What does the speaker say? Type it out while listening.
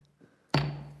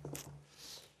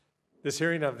This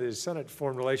hearing of the Senate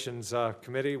Foreign Relations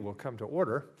Committee will come to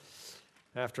order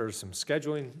after some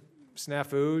scheduling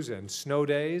snafus and snow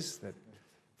days that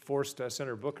forced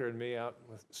Senator Booker and me out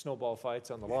with snowball fights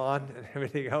on the lawn and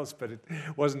everything else, but it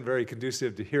wasn't very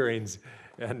conducive to hearings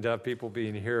and people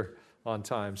being here on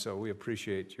time. So we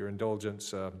appreciate your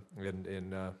indulgence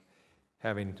in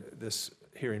having this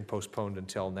hearing postponed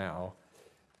until now.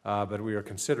 But we are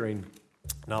considering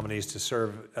nominees to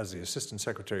serve as the Assistant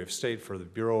Secretary of State for the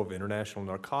Bureau of International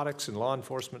Narcotics and Law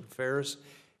Enforcement Affairs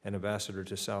and Ambassador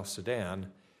to South Sudan.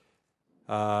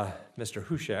 Mr.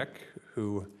 Hushek,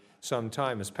 who some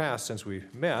time has passed since we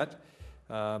met,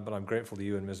 but I'm grateful to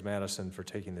you and Ms. Madison for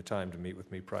taking the time to meet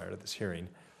with me prior to this hearing.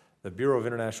 The Bureau of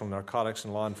International Narcotics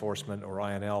and Law Enforcement, or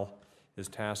INL, is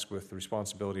tasked with the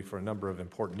responsibility for a number of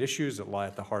important issues that lie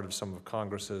at the heart of some of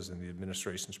Congress's and the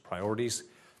administration's priorities.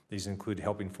 These include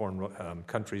helping foreign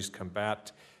countries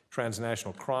combat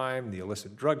transnational crime, the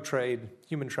illicit drug trade,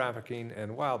 human trafficking,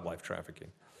 and wildlife trafficking.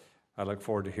 I look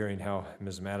forward to hearing how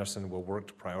Ms. Madison will work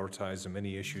to prioritize the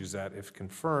many issues that, if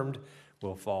confirmed,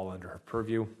 will fall under her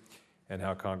purview, and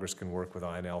how Congress can work with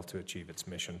INL to achieve its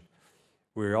mission.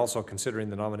 We're also considering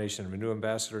the nomination of a new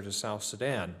ambassador to South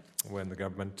Sudan, when the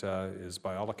government is,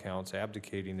 by all accounts,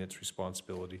 abdicating its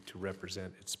responsibility to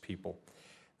represent its people.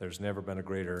 There's never been a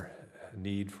greater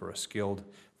need for skilled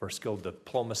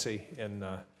diplomacy in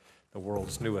the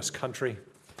world's newest country.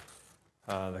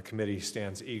 The committee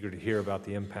stands eager to hear about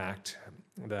the impact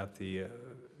that the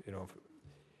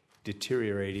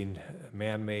deteriorating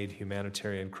man-made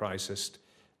humanitarian crisis,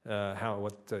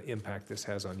 what impact this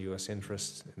has on U.S.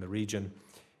 interests in the region,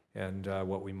 and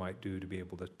what we might do to be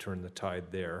able to turn the tide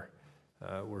there.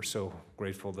 We're so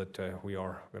grateful that we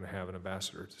are going to have an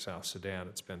ambassador to South Sudan.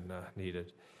 It's been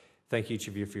needed. Thank each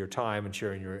of you for your time and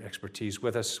sharing your expertise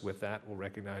with us. With that, we'll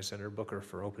recognize Senator Booker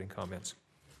for opening comments.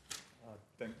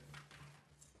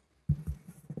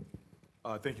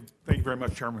 Thank you very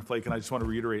much, Chairman Flake. And I just want to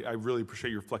reiterate, I really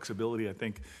appreciate your flexibility. I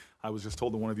think I was just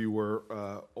told that one of you were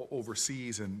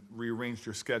overseas and rearranged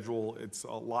your schedule. It's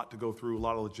a lot to go through, a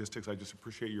lot of logistics. I just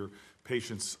appreciate your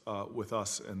patience with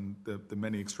us and the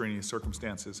many extraneous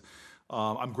circumstances.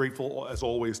 I'm grateful, as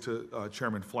always, to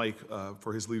Chairman Flake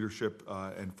for his leadership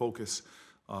and focus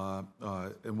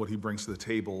and what he brings to the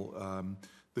table.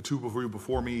 The two of you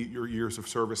before me, your years of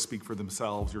service speak for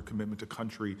themselves, your commitment to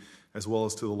country, as well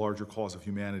as to the larger cause of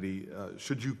humanity.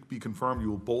 Should you be confirmed,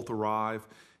 you will both arrive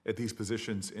at these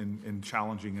positions in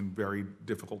challenging and very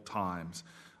difficult times.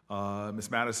 Ms.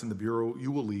 Madison, the Bureau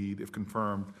you will lead, if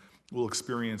confirmed, will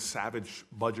experience savage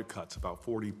budget cuts, about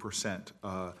 40%,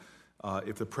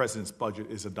 if the President's budget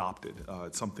is adopted.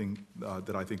 It's something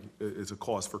that I think is a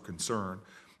cause for concern.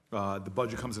 The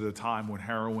budget comes at a time when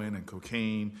heroin and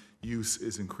cocaine use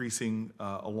is increasing,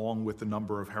 along with the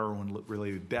number of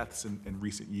heroin-related deaths in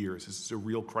recent years. This is a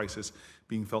real crisis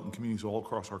being felt in communities all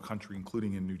across our country,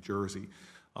 including in New Jersey.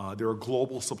 There are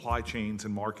global supply chains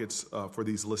and markets for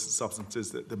these illicit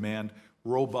substances that demand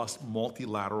robust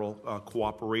multilateral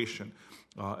cooperation,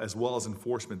 as well as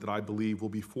enforcement that I believe will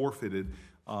be forfeited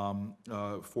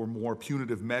for more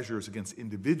punitive measures against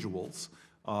individuals,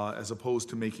 as opposed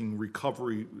to making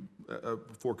recovery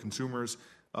for consumers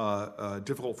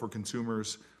difficult for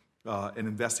consumers and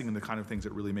investing in the kind of things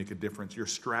that really make a difference. Your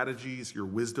strategies, your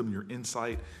wisdom, your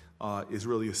insight is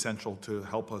really essential to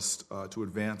help us to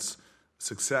advance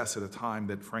success at a time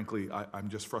that, frankly, I'm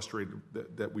just frustrated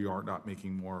that we are not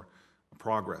making more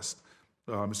progress.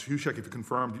 Mr. Hushek, if you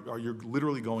confirmed, you're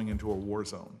literally going into a war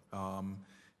zone.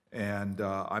 And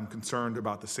I'm concerned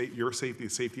about your safety, the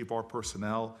safety of our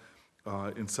personnel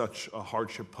in such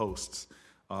hardship posts.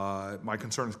 My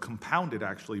concern is compounded,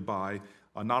 actually, by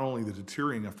not only the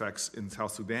deteriorating effects in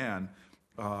South Sudan,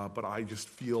 but I just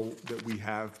feel that we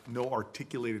have no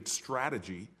articulated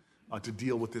strategy to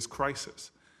deal with this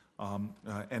crisis.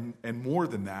 And more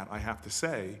than that, I have to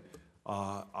say,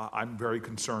 I'm very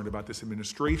concerned about this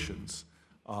administration's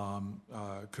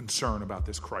concern about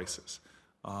this crisis.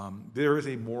 There is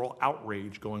a moral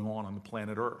outrage going on the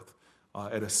planet Earth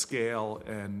at a scale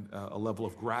and a level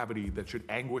of gravity that should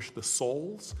anguish the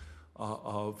souls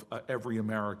of every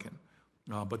American.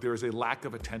 But there is a lack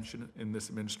of attention in this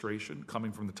administration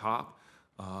coming from the top.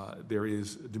 There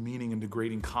is demeaning and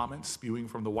degrading comments spewing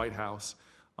from the White House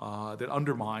that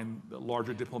undermine the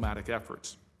larger diplomatic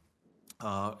efforts.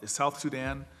 South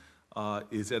Sudan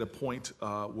is at a point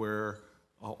where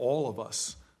all of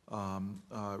us,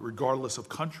 regardless of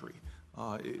country,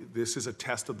 this is a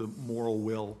test of the moral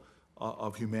will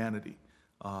of humanity.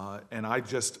 And I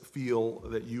just feel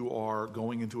that you are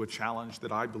going into a challenge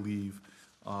that I believe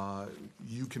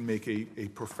you can make a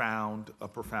profound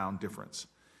difference.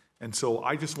 And so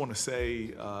I just want to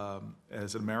say,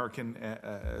 as an American,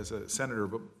 as a senator,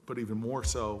 but even more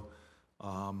so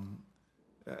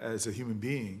as a human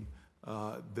being,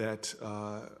 that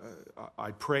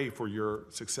I pray for your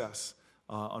success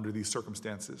under these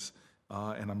circumstances.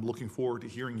 And I'm looking forward to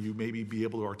hearing you maybe be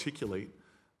able to articulate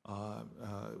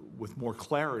with more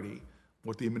clarity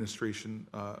what the administration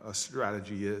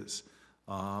strategy is.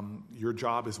 Your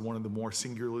job is one of the more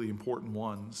singularly important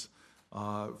ones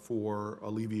for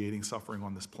alleviating suffering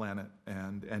on this planet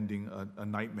and ending a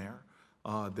nightmare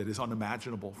that is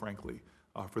unimaginable, frankly,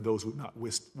 for those who have not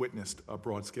witnessed a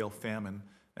broad-scale famine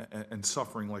and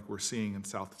suffering like we're seeing in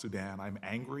South Sudan. I'm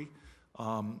angry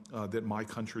that my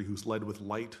country, who's led with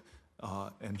light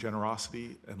and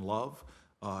generosity and love,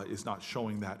 is not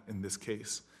showing that in this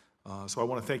case. So I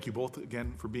want to thank you both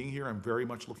again for being here. I'm very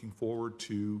much looking forward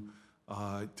to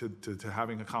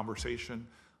having a conversation,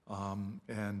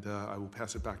 and I will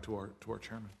pass it back to our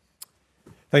chairman.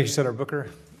 Thank you, Senator Booker.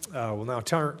 We'll now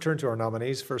turn to our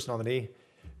nominees. First nominee,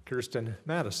 Kirsten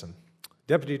Madison,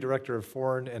 Deputy Director of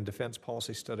Foreign and Defense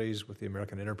Policy Studies with the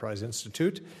American Enterprise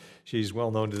Institute. She's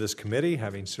well known to this committee,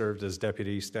 having served as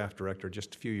Deputy Staff Director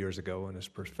just a few years ago and as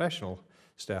professional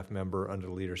staff member under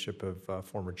the leadership of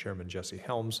former Chairman Jesse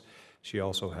Helms. She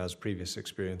also has previous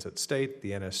experience at State,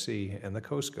 the NSC, and the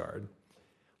Coast Guard.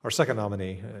 Our second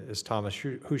nominee is Thomas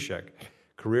Hushek,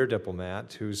 career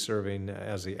diplomat who's serving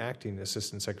as the Acting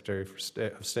Assistant Secretary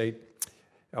of State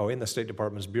in the State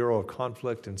Department's Bureau of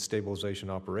Conflict and Stabilization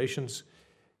Operations.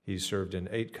 He's served in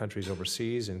 8 countries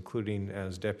overseas, including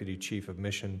as Deputy Chief of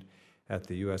Mission at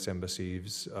the U.S.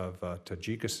 Embassies of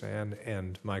Tajikistan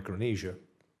and Micronesia,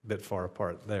 a bit far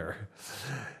apart there.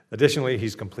 Additionally,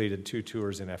 he's completed 2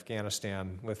 tours in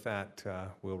Afghanistan. With that,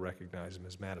 we'll recognize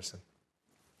Ms. Madison.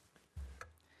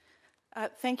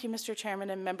 Thank you, Mr. Chairman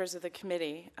and members of the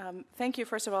committee. Thank you,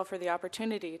 first of all, for the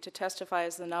opportunity to testify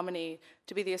as the nominee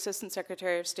to be the Assistant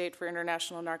Secretary of State for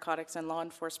International Narcotics and Law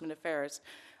Enforcement Affairs.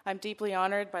 I'm deeply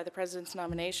honored by the President's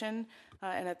nomination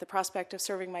and at the prospect of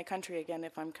serving my country again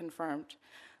if I'm confirmed.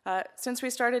 Since we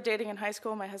started dating in high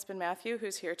school, my husband Matthew,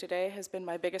 who's here today, has been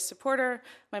my biggest supporter,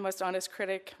 my most honest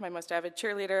critic, my most avid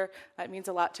cheerleader. It means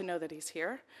a lot to know that he's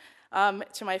here.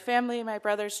 To my family, my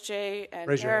brothers Jay and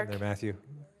Raise your Eric. hand there, Matthew.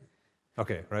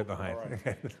 Okay, right behind.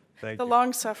 Right. Thank The you.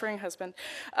 long-suffering husband.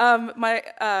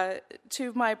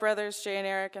 To my brothers, Jay and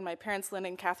Eric, and my parents, Lynn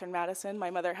and Catherine Madison. My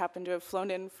mother happened to have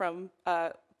flown in from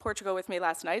Portugal with me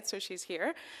last night, so she's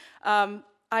here.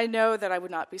 I know that I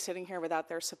would not be sitting here without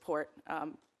their support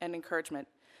and encouragement.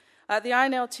 The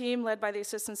INL team, led by the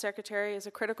Assistant Secretary, is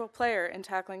a critical player in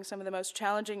tackling some of the most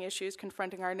challenging issues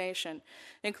confronting our nation,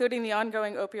 including the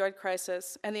ongoing opioid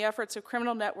crisis and the efforts of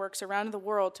criminal networks around the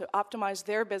world to optimize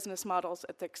their business models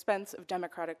at the expense of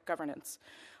democratic governance.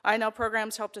 INL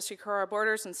programs help to secure our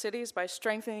borders and cities by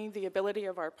strengthening the ability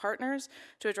of our partners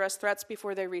to address threats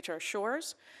before they reach our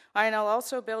shores. INL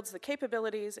also builds the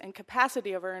capabilities and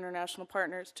capacity of our international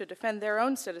partners to defend their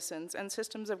own citizens and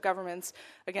systems of governments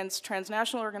against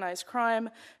transnational organized crime,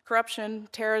 corruption,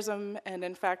 terrorism, and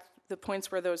in fact, the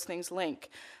points where those things link.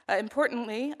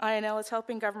 Importantly, INL is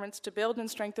helping governments to build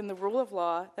and strengthen the rule of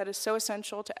law that is so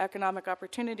essential to economic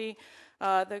opportunity,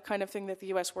 the kind of thing that the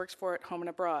U.S. works for at home and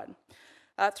abroad.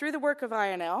 Through the work of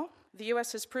INL, the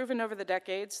U.S. has proven over the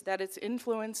decades that its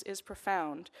influence is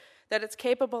profound, that it's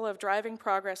capable of driving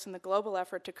progress in the global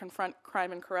effort to confront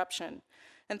crime and corruption.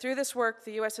 And through this work,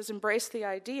 the U.S. has embraced the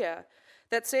idea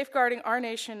that safeguarding our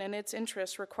nation and its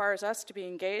interests requires us to be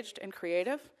engaged and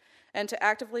creative, and to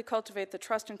actively cultivate the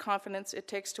trust and confidence it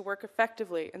takes to work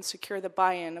effectively and secure the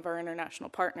buy-in of our international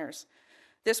partners.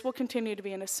 This will continue to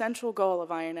be an essential goal of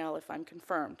INL if I'm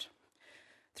confirmed.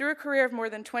 Through a career of more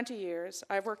than 20 years,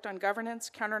 I've worked on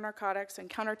governance, counter-narcotics, and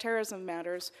counterterrorism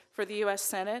matters for the U.S.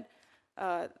 Senate,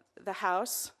 the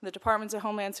House, the Departments of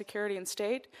Homeland Security and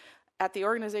State, at the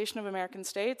Organization of American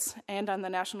States, and on the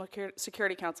National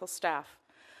Security Council staff.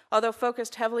 Although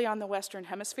focused heavily on the Western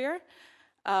Hemisphere,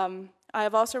 I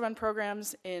have also run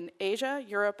programs in Asia,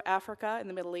 Europe, Africa, and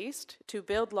the Middle East to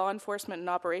build law enforcement and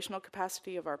operational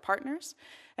capacity of our partners,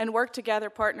 and work to gather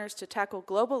partners to tackle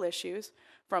global issues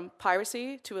from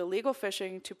piracy to illegal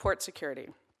fishing to port security.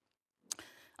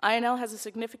 INL has a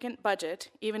significant budget,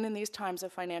 even in these times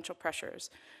of financial pressures.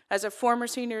 As a former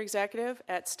senior executive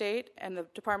at State and the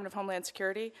Department of Homeland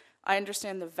Security, I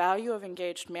understand the value of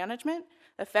engaged management,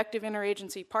 effective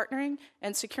interagency partnering,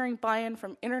 and securing buy-in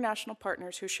from international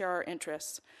partners who share our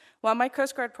interests. While my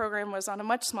Coast Guard program was on a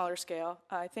much smaller scale,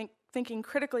 I think thinking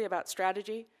critically about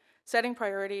strategy, setting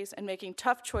priorities, and making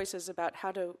tough choices about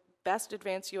how to best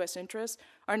advance U.S. interests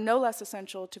are no less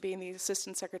essential to being the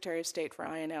Assistant Secretary of State for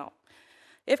INL.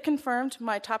 If confirmed,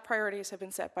 my top priorities have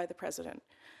been set by the President: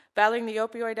 battling the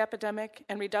opioid epidemic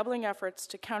and redoubling efforts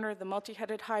to counter the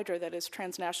multi-headed hydra that is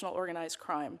transnational organized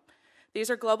crime. These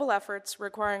are global efforts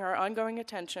requiring our ongoing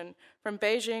attention, from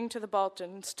Beijing to the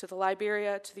Balkans to the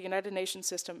Liberia to the United Nations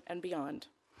system and beyond.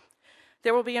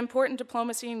 There will be important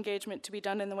diplomacy engagement to be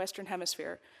done in the Western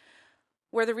Hemisphere,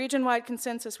 where the region-wide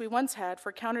consensus we once had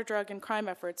for counter-drug and crime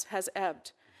efforts has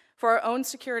ebbed. For our own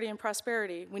security and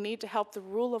prosperity, we need to help the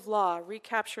rule of law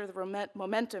recapture the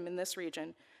momentum in this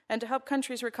region, and to help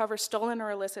countries recover stolen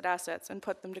or illicit assets and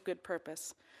put them to good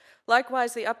purpose.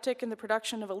 Likewise, the uptick in the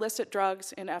production of illicit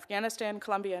drugs in Afghanistan,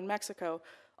 Colombia, and Mexico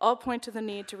all point to the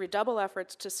need to redouble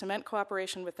efforts to cement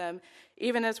cooperation with them,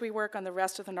 even as we work on the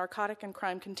rest of the narcotic and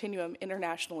crime continuum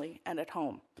internationally and at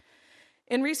home.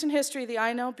 In recent history, the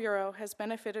INL Bureau has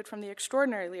benefited from the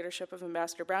extraordinary leadership of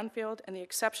Ambassador Brownfield and the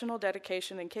exceptional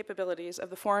dedication and capabilities of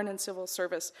the foreign and civil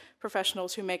service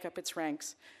professionals who make up its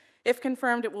ranks. If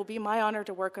confirmed, it will be my honor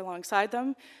to work alongside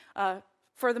them.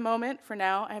 For the moment, for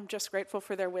now, I'm just grateful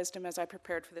for their wisdom as I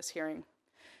prepared for this hearing.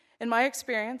 In my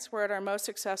experience, we're at our most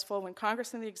successful when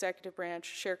Congress and the executive branch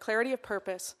share clarity of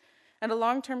purpose and a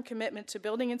long-term commitment to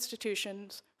building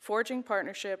institutions, forging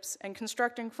partnerships, and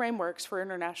constructing frameworks for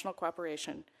international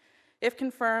cooperation. If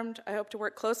confirmed, I hope to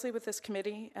work closely with this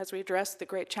committee as we address the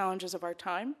great challenges of our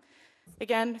time.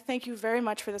 Again, thank you very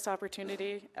much for this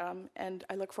opportunity, and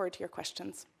I look forward to your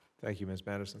questions. Thank you, Ms.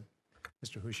 Madison.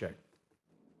 Mr. Hushek.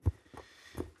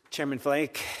 Chairman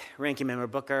Flake, Ranking Member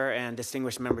Booker, and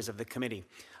distinguished members of the committee.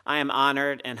 I am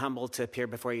honored and humbled to appear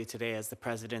before you today as the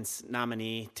President's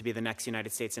nominee to be the next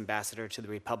United States Ambassador to the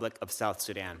Republic of South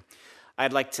Sudan.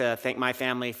 I'd like to thank my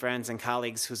family, friends, and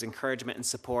colleagues whose encouragement and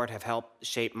support have helped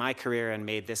shape my career and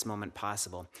made this moment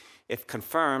possible. If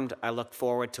confirmed, I look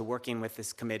forward to working with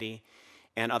this committee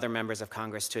and other members of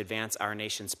Congress to advance our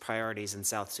nation's priorities in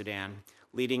South Sudan,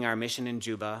 leading our mission in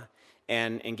Juba,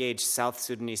 and engage South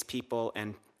Sudanese people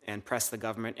and press the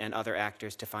government and other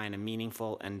actors to find a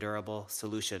meaningful and durable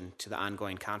solution to the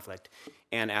ongoing conflict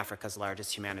and Africa's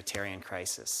largest humanitarian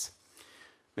crisis.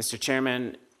 Mr.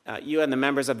 Chairman, you and the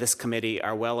members of this committee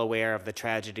are well aware of the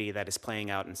tragedy that is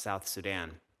playing out in South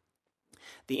Sudan.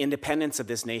 The independence of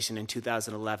this nation in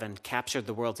 2011 captured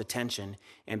the world's attention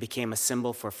and became a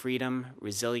symbol for freedom,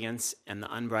 resilience, and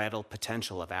the unbridled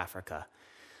potential of Africa.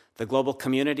 The global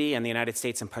community, and the United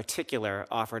States in particular,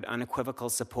 offered unequivocal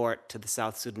support to the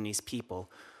South Sudanese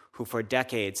people, who for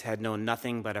decades had known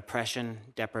nothing but oppression,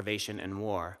 deprivation, and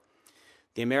war.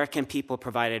 The American people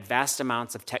provided vast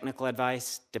amounts of technical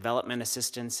advice, development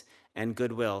assistance, and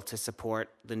goodwill to support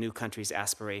the new country's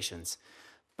aspirations.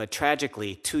 But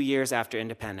tragically, 2 years after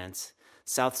independence,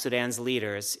 South Sudan's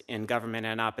leaders in government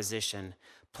and opposition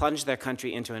plunged their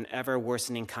country into an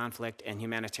ever-worsening conflict and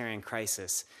humanitarian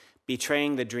crisis,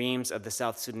 betraying the dreams of the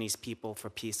South Sudanese people for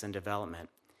peace and development.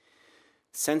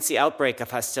 Since the outbreak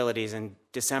of hostilities in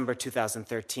December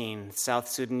 2013, South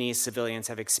Sudanese civilians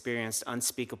have experienced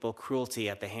unspeakable cruelty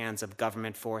at the hands of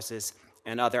government forces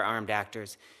and other armed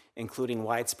actors, including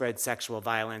widespread sexual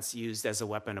violence used as a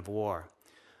weapon of war.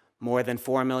 More than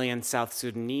 4 million South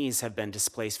Sudanese have been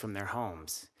displaced from their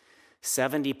homes.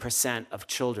 70% of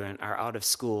children are out of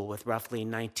school, with roughly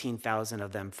 19,000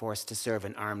 of them forced to serve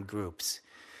in armed groups.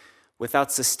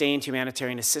 Without sustained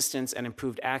humanitarian assistance and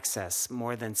improved access,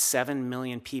 more than 7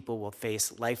 million people will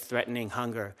face life-threatening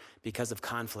hunger because of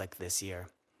conflict this year.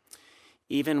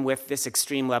 Even with this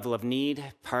extreme level of need,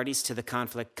 parties to the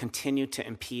conflict continue to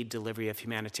impede delivery of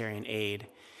humanitarian aid,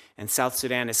 and South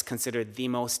Sudan is considered the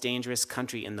most dangerous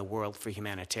country in the world for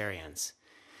humanitarians.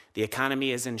 The economy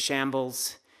is in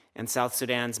shambles, and South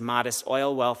Sudan's modest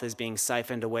oil wealth is being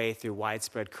siphoned away through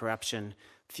widespread corruption,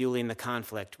 fueling the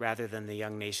conflict rather than the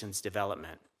young nation's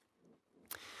development.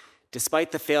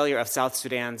 Despite the failure of South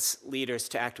Sudan's leaders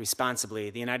to act responsibly,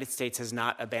 the United States has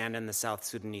not abandoned the South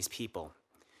Sudanese people.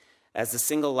 As the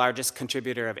single largest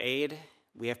contributor of aid,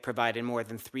 we have provided more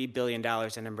than $3 billion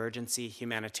in emergency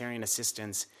humanitarian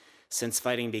assistance since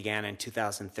fighting began in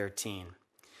 2013.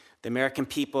 The American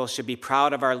people should be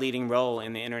proud of our leading role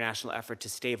in the international effort to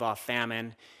stave off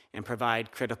famine and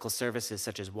provide critical services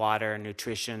such as water,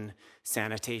 nutrition,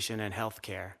 sanitation, and health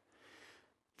care.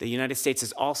 The United States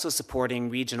is also supporting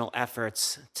regional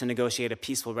efforts to negotiate a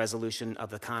peaceful resolution of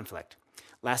the conflict.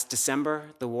 Last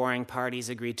December, the warring parties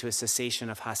agreed to a cessation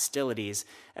of hostilities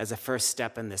as a first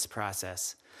step in this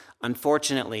process.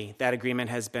 Unfortunately, that agreement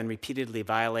has been repeatedly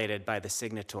violated by the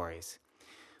signatories.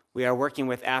 We are working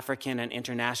with African and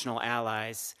international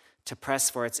allies to press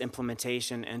for its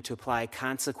implementation and to apply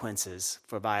consequences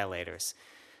for violators.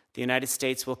 The United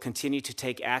States will continue to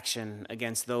take action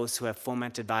against those who have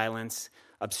fomented violence,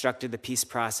 obstructed the peace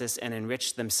process, and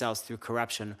enriched themselves through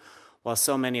corruption, while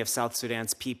so many of South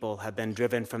Sudan's people have been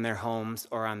driven from their homes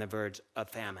or on the verge of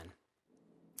famine.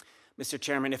 Mr.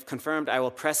 Chairman, if confirmed, I will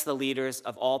press the leaders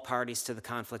of all parties to the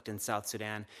conflict in South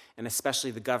Sudan, and especially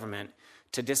the government,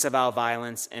 to disavow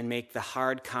violence and make the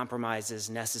hard compromises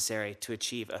necessary to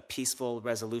achieve a peaceful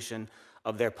resolution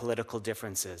of their political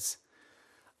differences.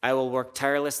 I will work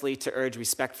tirelessly to urge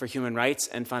respect for human rights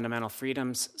and fundamental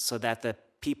freedoms so that the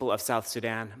people of South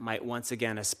Sudan might once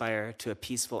again aspire to a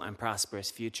peaceful and prosperous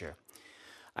future.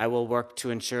 I will work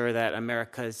to ensure that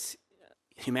America's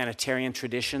humanitarian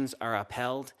traditions are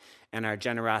upheld and our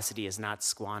generosity is not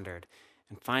squandered.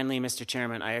 And finally, Mr.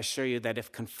 Chairman, I assure you that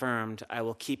if confirmed, I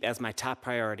will keep as my top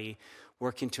priority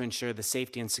working to ensure the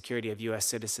safety and security of U.S.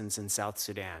 citizens in South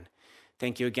Sudan.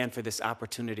 Thank you again for this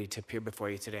opportunity to appear before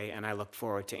you today, and I look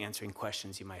forward to answering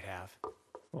questions you might have.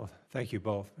 Well, thank you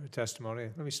both for your testimony.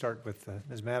 Let me start with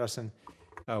Ms. Madison.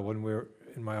 When we were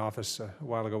in my office a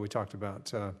while ago, we talked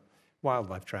about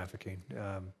wildlife trafficking.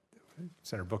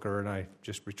 Senator Booker and I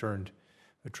just returned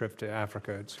a trip to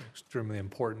Africa. It's an extremely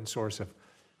important source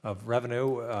of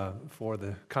revenue for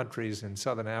the countries in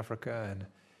southern Africa,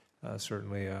 and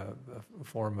certainly a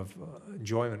form of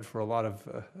enjoyment for a lot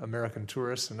of American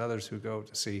tourists and others who go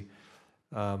to see,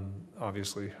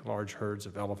 obviously, large herds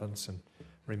of elephants and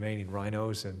remaining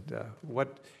rhinos. And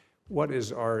what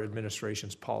is our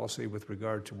administration's policy with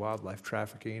regard to wildlife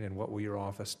trafficking, and what will your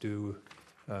office do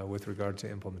with regard to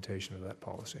implementation of that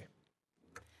policy?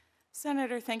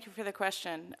 Senator, thank you for the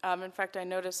question. In fact, I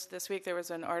noticed this week there was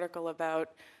an article about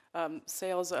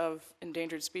sales of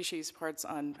endangered species parts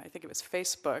on, I think it was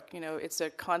Facebook. You know, it's a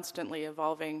constantly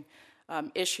evolving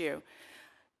issue.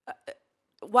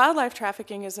 Wildlife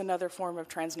trafficking is another form of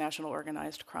transnational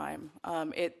organized crime.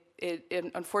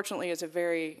 It unfortunately is a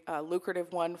very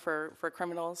lucrative one for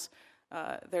criminals.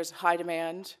 There's high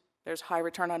demand, there's high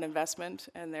return on investment,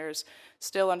 and there's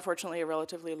still, unfortunately, a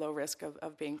relatively low risk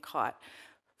of being caught.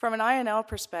 From an INL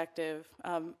perspective,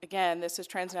 again, this is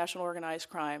transnational organized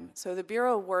crime. So the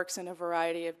Bureau works in a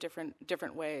variety of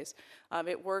different ways.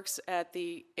 It works at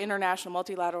the international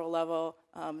multilateral level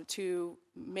to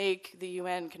make the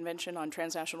UN Convention on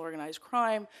Transnational Organized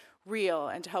Crime real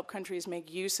and to help countries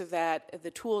make use of that, the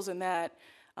tools in that,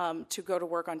 to go to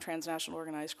work on transnational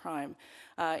organized crime.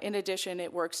 In addition,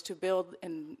 it works to build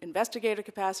an investigative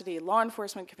capacity, law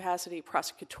enforcement capacity,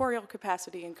 prosecutorial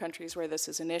capacity in countries where this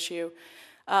is an issue.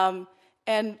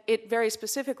 And it very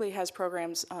specifically has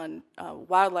programs on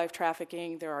wildlife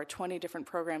trafficking. There are 20 different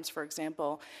programs, for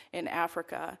example, in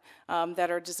Africa that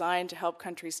are designed to help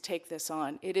countries take this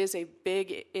on. It's a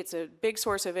big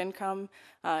source of income.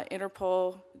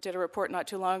 Interpol did a report not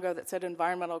too long ago that said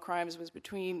environmental crimes was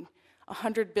between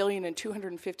 $100 billion and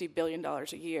 $250 billion a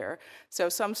year. So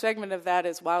some segment of that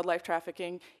is wildlife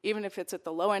trafficking. Even if it's at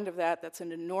the low end of that, that's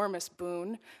an enormous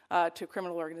boon to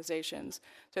criminal organizations.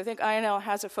 So I think INL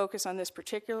has a focus on this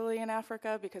particularly in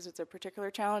Africa because it's a particular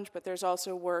challenge, but there's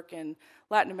also work in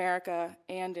Latin America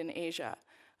and in Asia.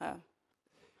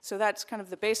 So that's kind of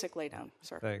the basic laydown,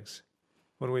 sir. Thanks.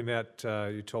 When we met,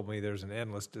 you told me there's an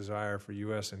endless desire for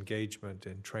U.S. engagement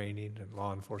in training and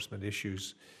law enforcement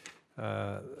issues.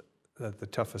 That the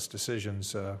toughest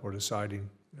decisions we're deciding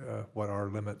what our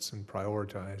limits and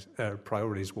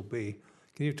priorities will be.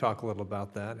 Can you talk a little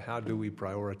about that? How do we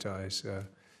prioritize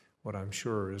what I'm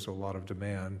sure is a lot of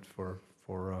demand for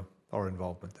our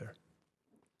involvement there?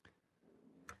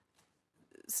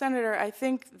 Senator, I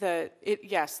think that,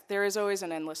 yes, there is always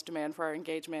an endless demand for our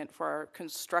engagement, for our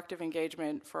constructive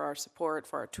engagement, for our support,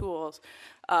 for our tools,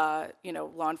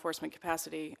 law enforcement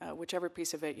capacity, whichever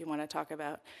piece of it you want to talk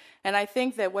about. And I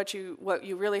think that what you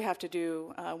really have to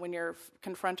do when you're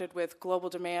confronted with global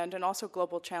demand and also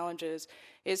global challenges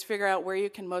is figure out where you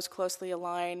can most closely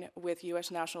align with U.S.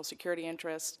 national security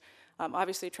interests.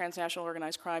 Obviously, transnational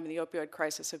organized crime and the opioid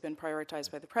crisis have been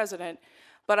prioritized by the president.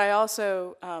 But I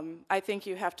also, I think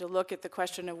you have to look at the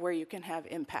question of where you can have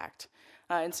impact.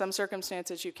 In some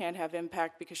circumstances, you can't have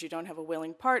impact because you don't have a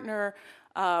willing partner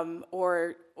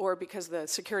or because the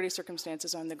security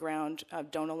circumstances on the ground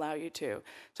don't allow you to.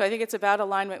 So I think it's about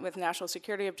alignment with national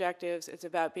security objectives. It's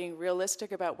about being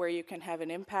realistic about where you can have an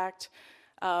impact.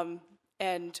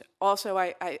 And also,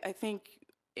 I think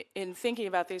in thinking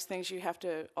about these things, you have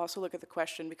to also look at the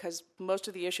question, because most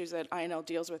of the issues that INL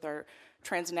deals with are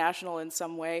transnational in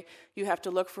some way. You have to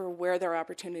look for where there are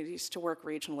opportunities to work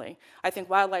regionally. I think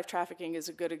wildlife trafficking is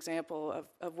a good example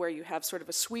of where you have sort of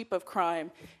a sweep of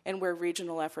crime and where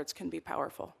regional efforts can be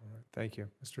powerful. All right, thank you.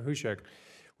 Mr. Hushek,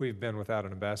 we've been without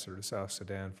an ambassador to South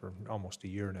Sudan for almost a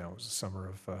year now. It was the summer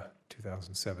of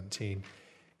 2017.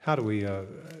 how do we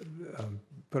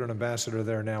put an ambassador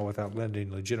there now without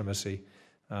lending legitimacy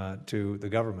to the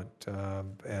government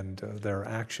and their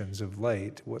actions of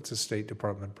late? What's the State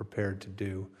Department prepared to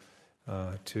do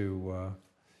to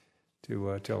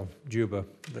tell Juba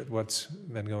that what's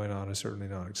been going on is certainly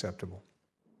not acceptable?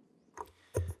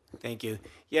 Thank you.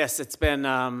 Yes, it's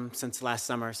been since last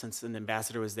summer, since an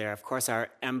ambassador was there. Of course, our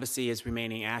embassy is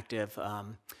remaining active,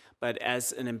 but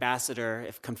as an ambassador,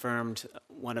 if confirmed,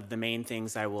 one of the main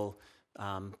things I will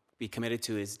be committed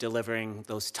to is delivering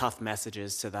those tough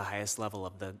messages to the highest level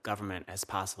of the government as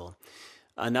possible.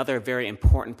 Another very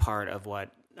important part of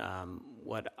what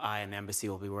I and the embassy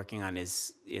will be working on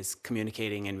is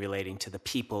communicating and relating to the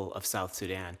people of South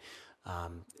Sudan.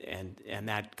 And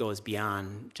that goes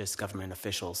beyond just government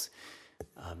officials.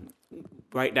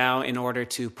 Right now, in order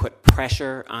to put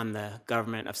pressure on the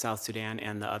government of South Sudan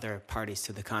and the other parties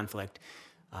to the conflict,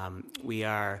 we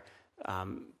are,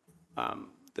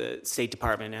 the State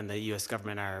Department and the U.S.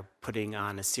 government are putting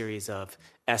on a series of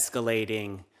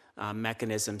escalating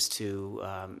mechanisms to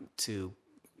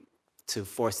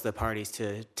force the parties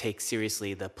to take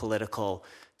seriously the political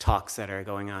talks that are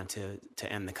going on to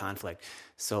end the conflict.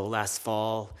 So last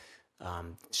fall,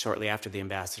 shortly after the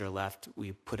ambassador left,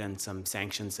 we put in some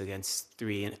sanctions against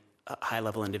 3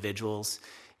 high-level individuals,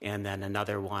 and then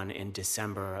another one in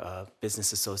December, a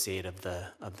business associate of the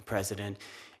president.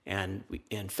 And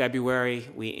in February,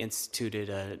 we instituted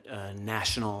a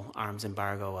national arms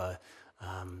embargo,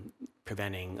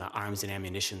 preventing arms and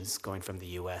ammunitions going from the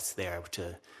U.S. there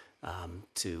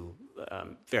to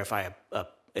verify a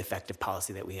effective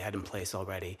policy that we had in place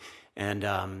already. And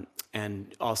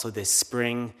also this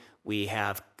spring, we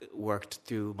have worked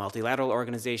through multilateral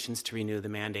organizations to renew the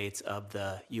mandates of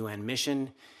the UN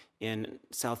mission in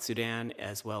South Sudan,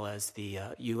 as well as the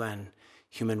UN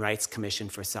Human Rights Commission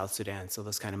for South Sudan, so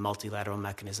those kind of multilateral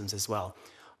mechanisms as well.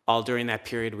 All during that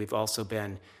period, we've also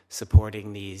been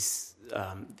supporting these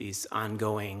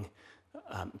ongoing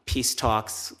peace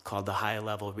talks called the High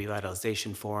Level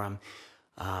Revitalization Forum,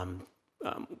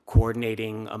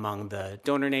 coordinating among the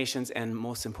donor nations and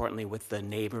most importantly with the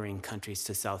neighboring countries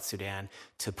to South Sudan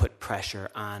to put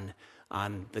pressure on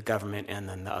the government and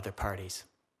then the other parties.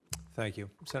 Thank you.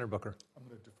 Senator Booker. I'm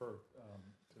going to defer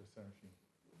to Senator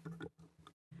Sheen.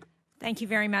 Thank you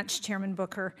very much, Chairman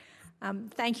Booker.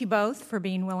 Thank you both for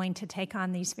being willing to take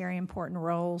on these very important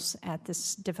roles at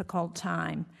this difficult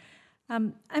time.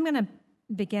 I'm going to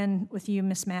begin with you,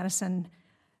 Ms. Madison,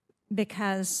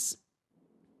 because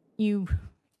you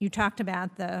talked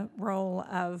about the role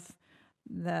of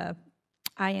the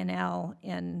INL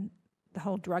in the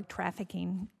whole drug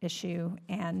trafficking issue,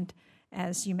 and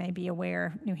as you may be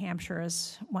aware, New Hampshire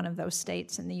is one of those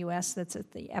states in the U.S. that's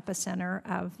at the epicenter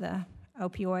of the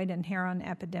opioid and heroin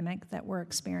epidemic that we're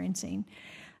experiencing.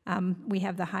 We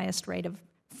have the highest rate of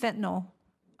fentanyl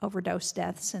overdose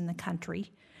deaths in the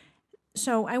country.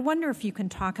 So I wonder if you can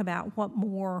talk about what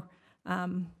more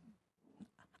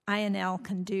INL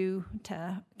can do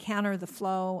to counter the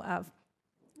flow of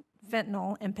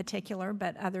fentanyl in particular,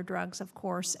 but other drugs, of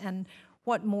course, and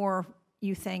what more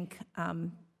you think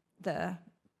the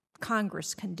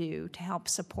Congress can do to help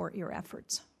support your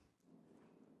efforts.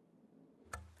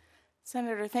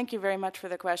 Senator, thank you very much for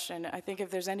the question. I think if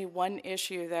there's any one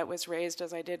issue that was raised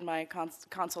as I did my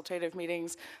consultative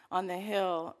meetings on the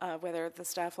Hill, whether at the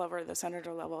staff level or the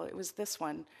senator level, it was this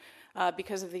one,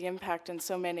 because of the impact in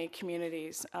so many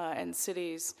communities and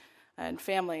cities and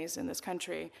families in this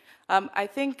country. I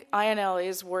think INL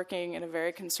is working in a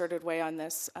very concerted way on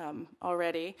this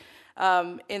already,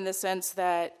 in the sense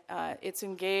that it's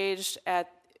engaged at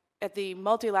the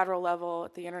multilateral level,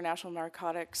 at the International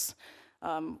Narcotics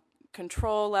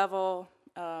Control level,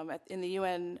 in the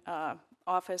UN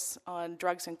Office on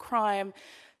Drugs and Crime,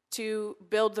 to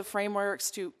build the frameworks,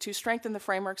 to strengthen the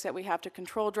frameworks that we have to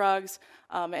control drugs,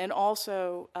 and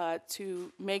also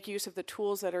to make use of the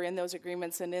tools that are in those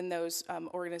agreements and in those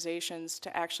organizations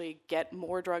to actually get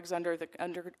more drugs under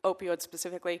opioids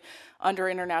specifically, under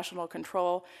international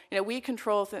control. You know, we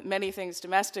control many things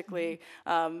domestically,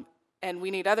 and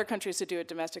we need other countries to do it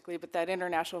domestically, but that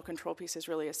international control piece is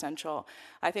really essential.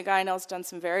 I think INL's done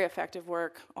some very effective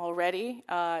work already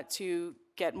to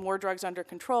get more drugs under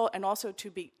control, and also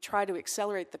to try to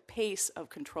accelerate the pace of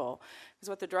control. Because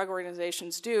what the drug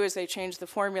organizations do is they change the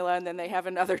formula, and then they have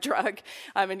another drug,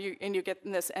 and you get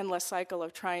in this endless cycle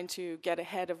of trying to get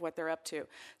ahead of what they're up to.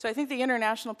 So I think the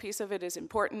international piece of it is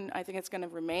important. I think it's going to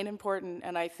remain important,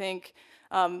 and I think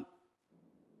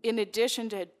in addition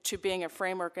to being a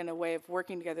framework and a way of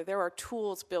working together, there are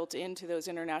tools built into those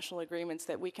international agreements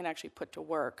that we can actually put to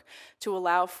work to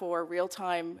allow for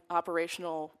real-time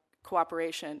operational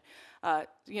cooperation.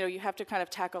 You have to kind of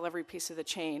tackle every piece of the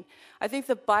chain. I think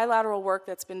the bilateral work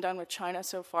that's been done with China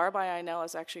so far by INL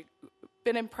has actually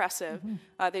been impressive.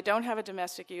 They don't have a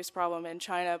domestic use problem in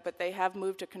China, but they have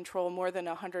moved to control more than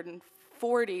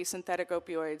 140 synthetic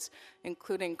opioids,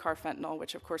 including carfentanil,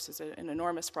 which of course is an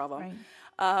enormous problem.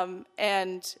 Right.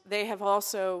 And they have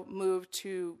also moved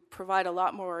to provide a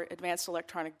lot more advanced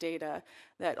electronic data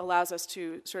that allows us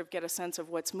to sort of get a sense of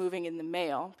what's moving in the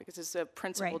mail, because it's a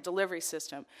principal delivery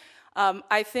system.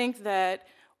 I think that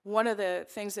one of the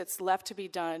things that's left to be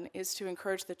done is to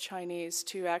encourage the Chinese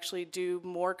to actually do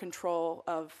more control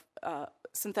of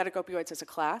synthetic opioids as a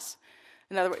class.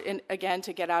 In other words, again,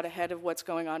 to get out ahead of what's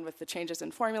going on with the changes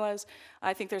in formulas.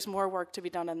 I think there's more work to be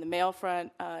done on the mail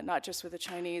front, not just with the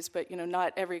Chinese, but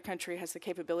not every country has the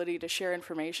capability to share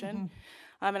information.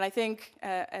 And I think,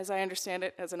 as I understand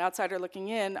it, as an outsider looking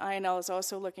in, INL is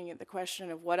also looking at the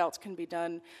question of what else can be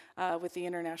done with the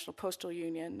International Postal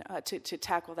Union to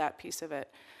tackle that piece of it.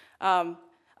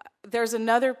 There's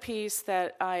another piece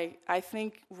that I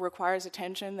think requires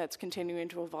attention that's continuing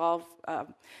to evolve,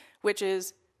 which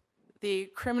is the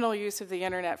criminal use of the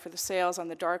internet for the sales on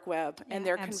the dark web and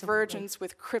their convergence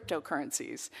with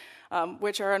cryptocurrencies,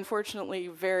 which are unfortunately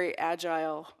very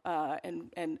agile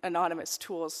and anonymous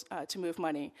tools to move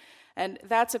money. And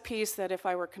that's a piece that if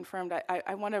I were confirmed,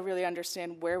 I want to really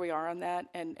understand where we are on that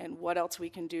and what else we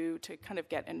can do to kind of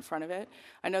get in front of it.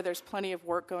 I know there's plenty of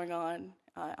work going on.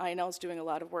 INL is doing a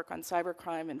lot of work on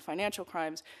cybercrime and financial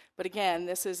crimes, but again,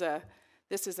 this is a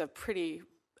pretty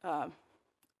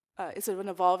it's an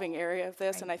evolving area of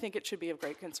this, and I think it should be of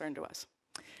great concern to us.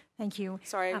 Thank you.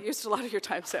 Sorry, I used a lot of your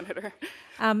time, Senator.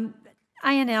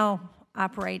 INL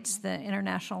operates the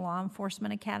International Law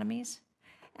Enforcement Academies.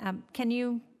 Can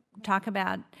you talk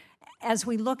about, as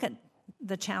we look at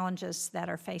the challenges that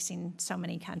are facing so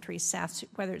many countries,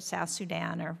 whether it's South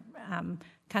Sudan or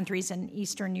countries in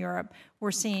Eastern Europe, we're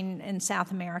seeing in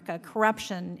South America,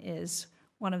 corruption is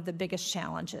one of the biggest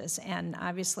challenges, and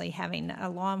obviously having a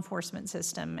law enforcement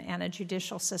system and a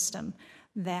judicial system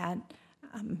that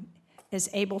is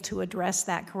able to address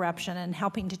that corruption and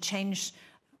helping to change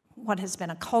what has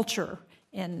been a culture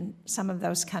in some of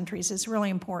those countries is really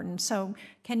important. So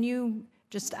can you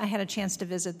I had a chance to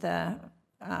visit the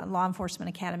Law Enforcement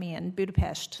Academy in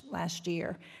Budapest last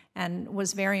year and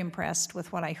was very impressed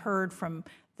with what I heard from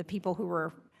the people who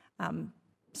were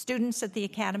students at the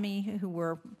academy who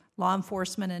were law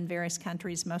enforcement in various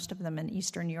countries, most of them in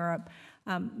Eastern Europe.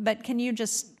 But can you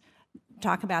just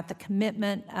talk about the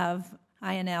commitment of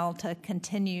INL to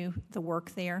continue the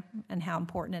work there and how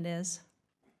important it is?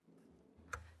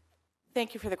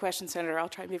 Thank you for the question, Senator. I'll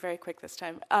try to be very quick this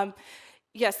time.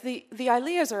 Yes, the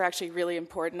ILEAs are actually really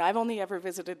important. I've only ever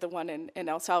visited the one in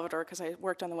El Salvador because I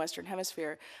worked on the Western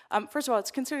Hemisphere. First of all,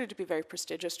 it's considered to be very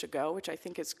prestigious to go, which I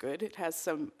think is good. It has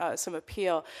some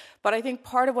appeal. But I think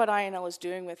part of what INL is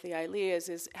doing with the ILEAs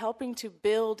is helping to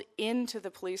build into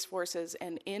the police forces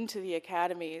and into the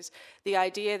academies the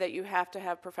idea that you have to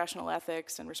have professional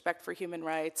ethics and respect for human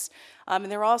rights. And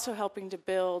they're also helping to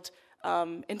build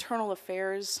internal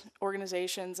affairs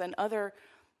organizations and other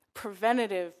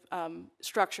preventative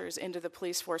structures into the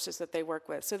police forces that they work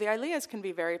with. So the ILEAs can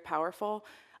be very powerful,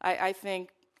 I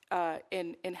think,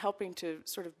 in helping to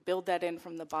sort of build that in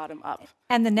from the bottom up.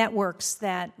 And the networks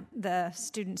that the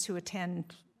students who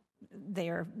attend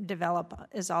there develop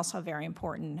is also very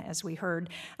important, as we heard.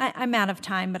 I'm out of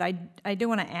time, but I do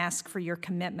want to ask for your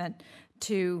commitment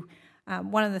to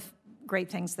one of the great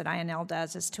things that INL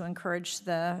does is to encourage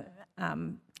the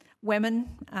women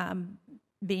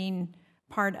being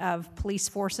part of police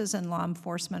forces and law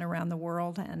enforcement around the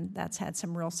world, and that's had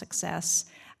some real success.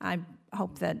 I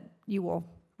hope that you will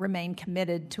remain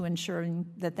committed to ensuring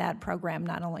that that program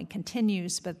not only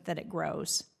continues, but that it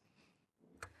grows.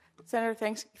 Senator,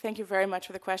 thank you very much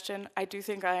for the question. I do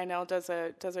think INL does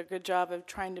a good job of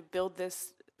trying to build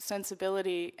this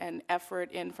sensibility and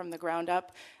effort in from the ground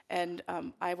up, and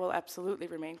I will absolutely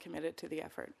remain committed to the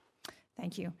effort.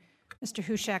 Thank you. Mr.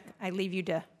 Hushek, I leave you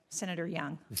to Senator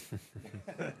Young.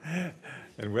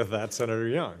 And with that, Senator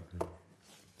Young.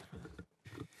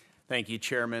 Thank you,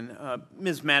 Chairman.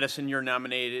 Ms. Madison, you're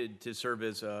nominated to serve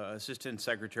as Assistant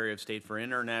Secretary of State for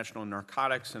International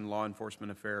Narcotics and Law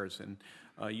Enforcement Affairs. And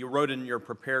you wrote in your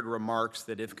prepared remarks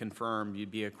that if confirmed,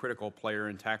 you'd be a critical player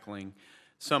in tackling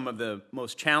some of the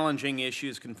most challenging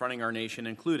issues confronting our nation,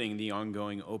 including the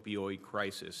ongoing opioid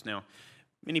crisis. Now,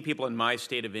 many people in my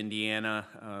state of Indiana,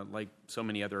 like so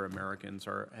many other Americans,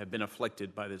 have been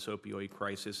afflicted by this opioid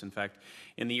crisis. In fact,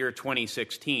 in the year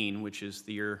 2016, which is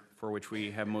the year for which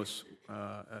we have most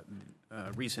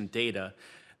recent data,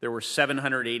 there were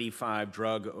 785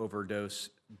 drug overdose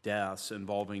deaths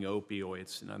involving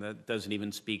opioids. Now, that doesn't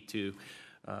even speak to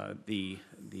the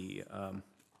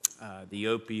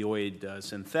opioid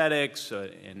synthetics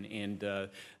and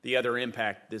the other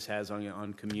impact this has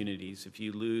on communities. If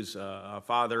you lose a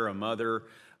father, a mother,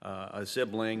 a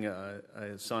sibling,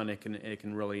 a son, it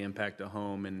can really impact a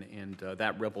home, and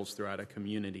that ripples throughout a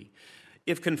community.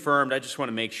 If confirmed, I just want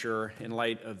to make sure, in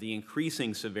light of the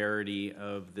increasing severity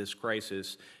of this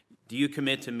crisis, do you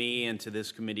commit to me and to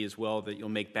this committee as well that you'll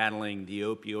make battling the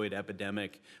opioid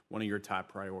epidemic one of your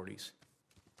top priorities?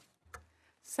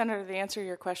 Senator, the answer to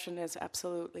your question is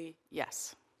absolutely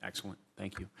yes. Excellent.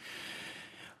 Thank you.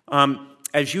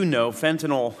 As you know,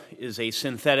 fentanyl is a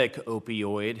synthetic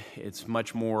opioid. It's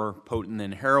much more potent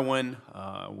than heroin.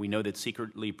 We know that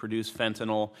secretly produced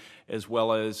fentanyl, as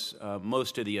well as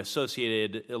most of the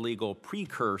associated illegal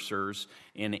precursors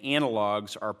and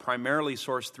analogs, are primarily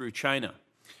sourced through China.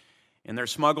 And they're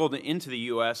smuggled into the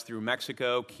U.S. through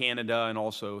Mexico, Canada, and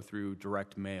also through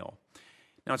direct mail.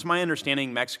 Now, it's my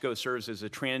understanding Mexico serves as a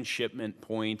transshipment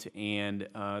point, and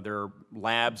there are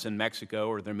labs in Mexico,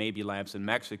 or there may be labs in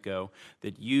Mexico,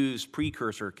 that use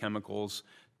precursor chemicals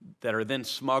that are then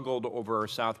smuggled over our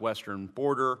southwestern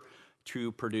border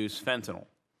to produce fentanyl.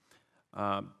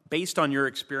 Based on your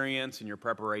experience and your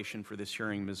preparation for this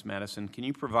hearing, Ms. Madison, can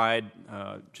you provide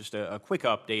just a quick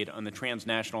update on the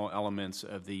transnational elements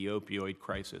of the opioid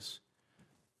crisis?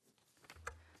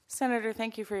 Senator,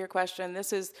 thank you for your question.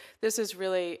 This is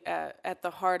really at the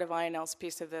heart of INL's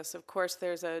piece of this. Of course,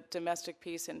 there's a domestic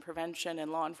piece in prevention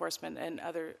and law enforcement and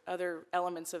other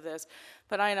elements of this,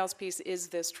 but INL's piece is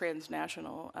this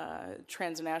transnational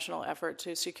effort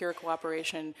to secure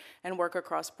cooperation and work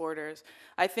across borders.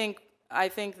 I think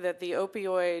that the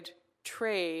opioid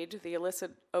trade, the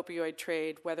illicit opioid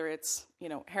trade, whether it's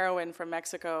heroin from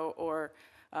Mexico or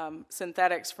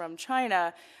synthetics from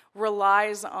China,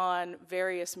 relies on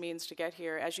various means to get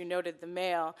here, as you noted, the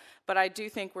mail. But I do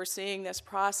think we're seeing this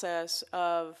process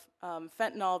of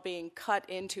fentanyl being cut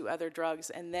into other drugs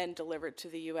and then delivered to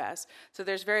the U.S. So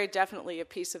there's very definitely a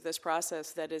piece of this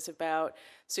process that is about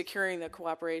securing the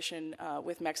cooperation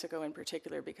with Mexico in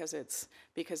particular, because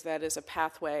that is a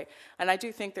pathway. And I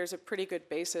do think there's a pretty good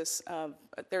basis.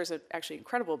 There's an actually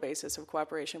incredible basis of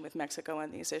cooperation with Mexico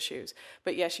on these issues.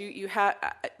 But yes, you have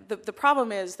the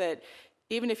problem is that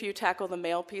even if you tackle the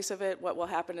mail piece of it, what will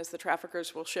happen is the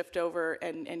traffickers will shift over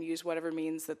and use whatever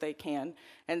means that they can.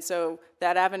 And so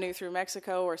that avenue through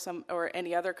Mexico or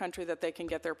any other country that they can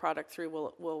get their product through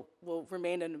will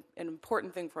remain an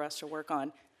important thing for us to work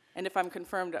on. And if I'm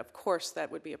confirmed, of course,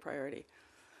 that would be a priority.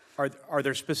 Are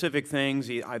there specific things,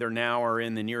 either now or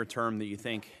in the near term, that you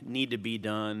think need to be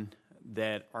done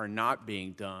that are not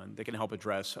being done that can help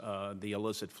address the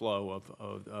illicit flow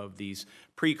of these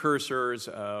precursors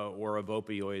or of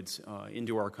opioids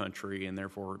into our country and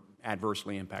therefore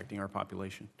adversely impacting our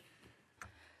population?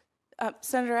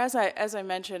 Senator, as I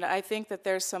mentioned, I think that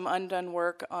there's some undone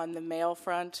work on the mail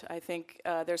front. I think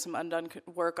there's some undone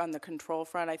work on the control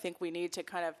front. I think we need to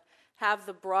kind of have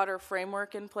the broader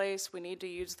framework in place. We need to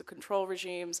use the control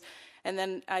regimes. And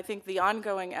then I think the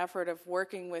ongoing effort of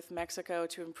working with Mexico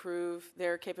to improve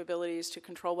their capabilities to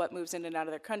control what moves in and out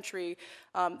of their country,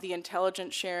 the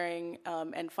intelligence sharing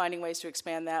and finding ways to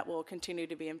expand that will continue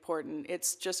to be important.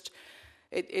 It's just,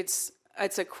 it's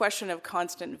a question of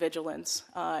constant vigilance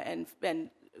and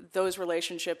those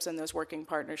relationships and those working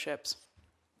partnerships.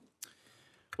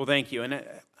 Well, thank you. And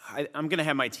I'm going to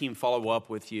have my team follow up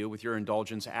with you, with your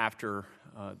indulgence, after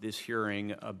this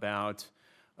hearing about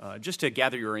just to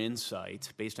gather your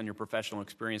insight based on your professional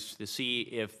experience to see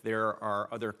if there are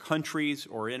other countries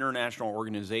or international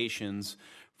organizations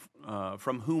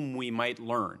from whom we might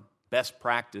learn best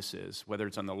practices, whether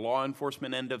it's on the law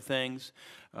enforcement end of things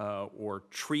or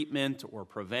treatment or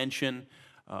prevention.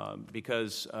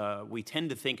 Because we tend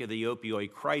to think of the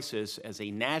opioid crisis as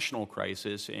a national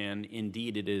crisis, and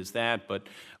indeed it is that, but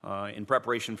in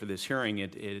preparation for this hearing,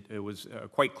 it was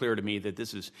quite clear to me that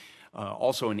this is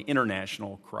also an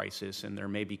international crisis, and there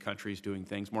may be countries doing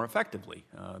things more effectively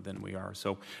than we are.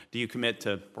 So do you commit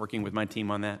to working with my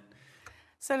team on that?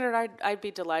 Senator, I'd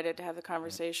be delighted to have the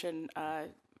conversation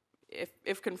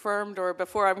if confirmed or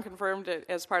before I'm confirmed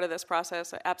as part of this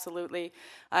process, absolutely.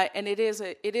 And it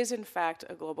is in fact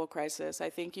a global crisis. I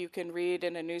think you can read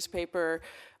in a newspaper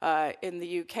in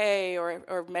the UK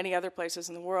or many other places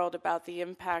in the world about the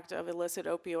impact of illicit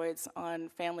opioids on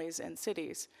families and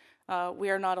cities. We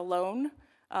are not alone,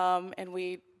 and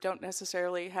we haven't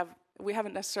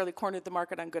necessarily cornered the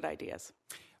market on good ideas.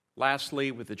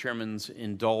 Lastly, with the chairman's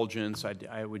indulgence,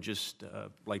 I would just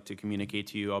like to communicate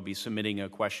to you, I'll be submitting a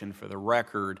question for the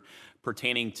record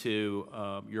pertaining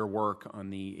to your work on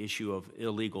the issue of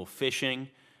illegal fishing.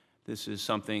 This is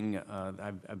something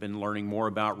I've been learning more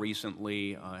about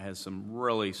recently, has some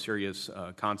really serious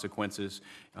consequences,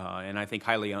 and I think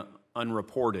highly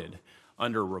underreported.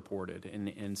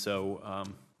 And so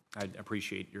I'd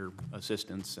appreciate your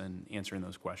assistance in answering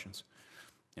those questions.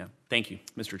 Yeah, thank you,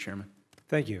 Mr. Chairman.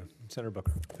 Thank you, Senator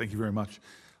Booker. Thank you very much.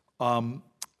 Mr.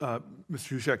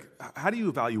 Juszek, how do you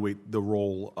evaluate the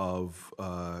role of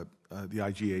the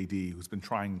IGAD, who's been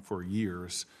trying for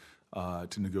years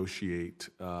to negotiate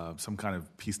some kind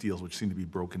of peace deals which seem to be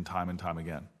broken time and time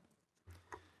again?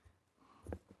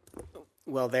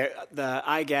 Well, the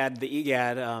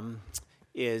IGAD,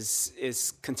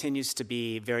 is continues to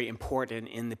be very important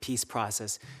in the peace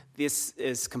process. This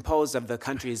is composed of the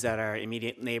countries that are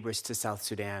immediate neighbors to South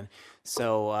Sudan.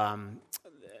 So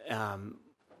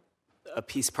a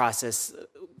peace process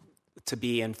to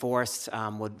be enforced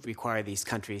would require these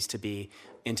countries to be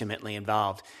intimately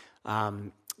involved.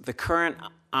 The current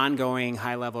ongoing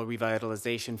high-level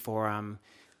revitalization forum.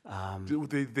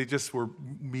 They just were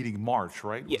meeting March,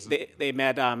 right? Yeah, they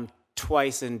met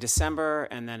twice in December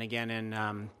and then again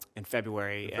in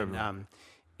February.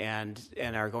 And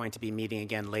are going to be meeting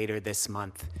again later this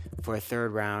month for a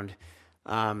third round.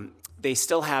 They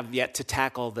still have yet to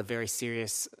tackle the very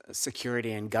serious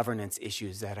security and governance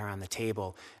issues that are on the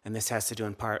table. And this has to do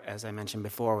in part, as I mentioned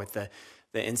before, with the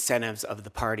incentives of the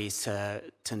parties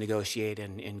to negotiate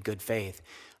in good faith.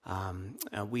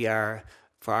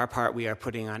 For our part, we are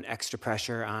putting on extra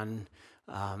pressure on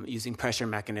using pressure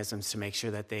mechanisms to make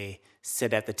sure that they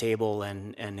sit at the table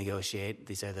and negotiate.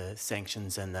 These are the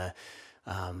sanctions and the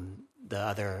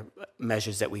other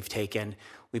measures that we've taken.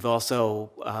 We've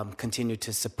also continued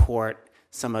to support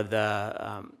some of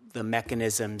the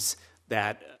mechanisms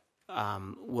that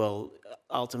will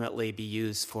ultimately be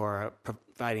used for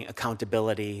providing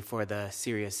accountability for the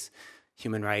serious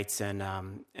human rights and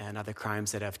other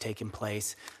crimes that have taken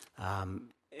place.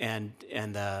 And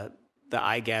the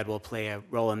IGAD will play a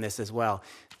role in this as well.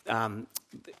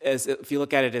 If you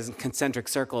look at it as concentric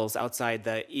circles outside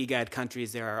the IGAD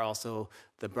countries, there are also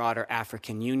the broader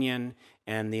African Union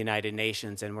and the United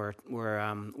Nations, and we're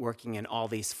working in all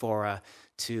these fora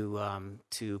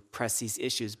to press these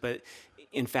issues. But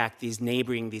in fact, these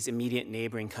immediate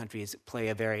neighboring countries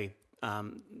play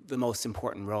the most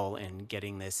important role in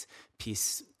getting this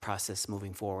peace process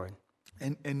moving forward.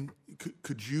 And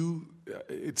could you?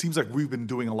 It seems like we've been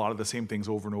doing a lot of the same things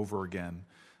over and over again,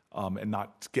 and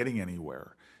not getting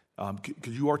anywhere. Could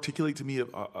you articulate to me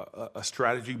a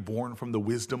strategy born from the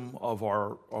wisdom of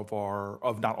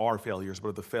not our failures, but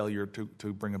of the failure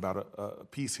to bring about a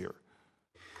peace here?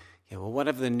 Yeah, well, one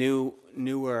of the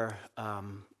newer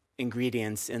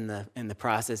ingredients in the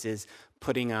process is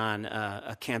putting on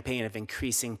a campaign of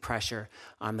increasing pressure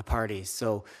on the parties.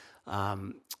 So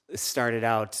it started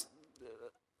out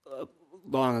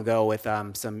long ago with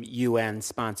some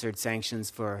UN-sponsored sanctions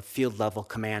for field-level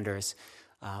commanders.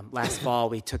 Last fall,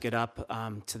 we took it up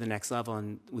to the next level,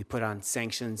 and we put on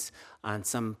sanctions on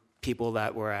some people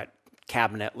that were at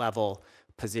cabinet-level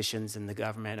positions in the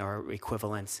government or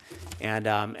equivalents. And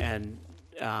the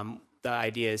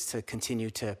idea is to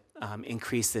continue to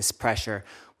increase this pressure.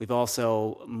 We've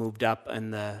also moved up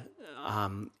in the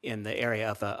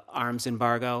area of an arms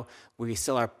embargo. We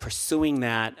still are pursuing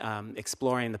that,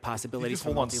 exploring the possibilities.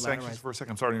 Can you just hold on sanctions for a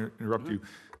second? I'm sorry to interrupt you.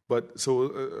 But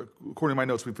so according to my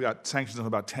notes, we've got sanctions on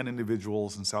about 10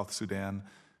 individuals in South Sudan.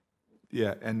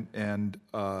 Yeah, and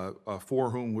 4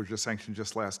 whom were just sanctioned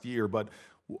just last year. But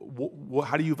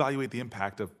how do you evaluate the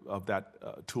impact of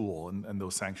that tool and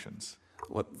those sanctions?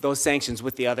 Well, those sanctions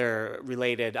with the other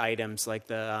related items like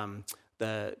the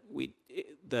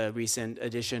recent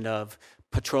addition of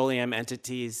petroleum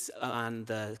entities on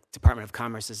the Department of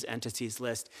Commerce's entities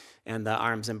list and the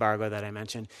arms embargo that I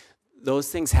mentioned, those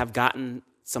things have gotten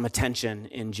some attention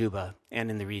in Juba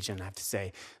and in the region, I have to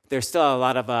say. There's still a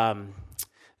lot of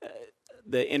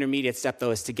the intermediate step,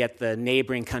 though, is to get the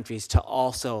neighboring countries to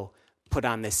also put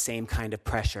on this same kind of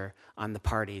pressure on the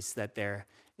parties that they're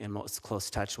in most close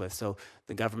touch with. So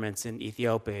the governments in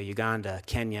Ethiopia, Uganda,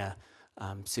 Kenya,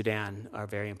 Sudan are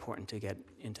very important to get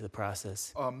into the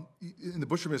process. In the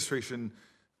Bush administration,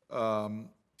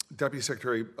 Deputy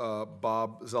Secretary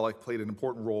Bob Zoellick played an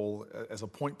important role as a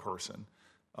point person.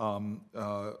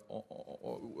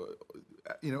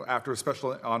 After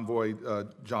Special Envoy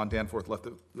John Danforth left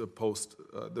the post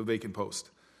vacant.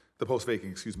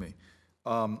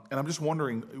 And I'm just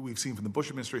wondering, we've seen from the Bush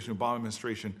administration, Obama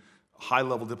administration,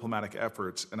 high-level diplomatic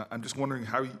efforts, and I'm just wondering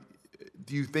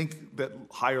do you think that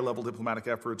higher level diplomatic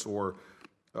efforts or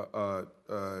a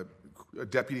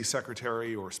deputy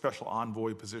secretary or special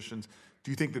envoy positions,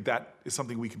 do you think that that is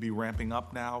something we could be ramping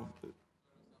up now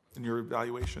in your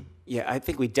evaluation? Yeah, I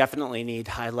think we definitely need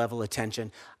high-level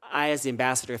attention. I, as the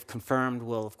ambassador, if confirmed,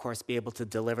 will, of course, be able to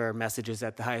deliver messages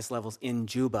at the highest levels in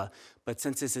Juba. But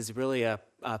since this is really a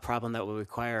problem that will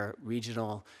require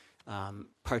regional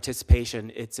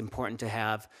participation, it's important to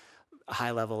have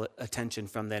high-level attention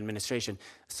from the administration.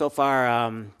 So far,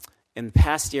 in the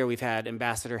past year, we've had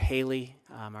Ambassador Haley,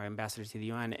 our ambassador to the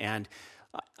UN, and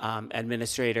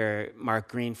Administrator Mark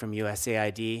Green from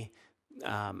USAID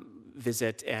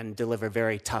visit and deliver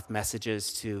very tough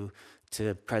messages to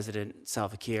President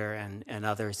Salva Kiir and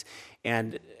others.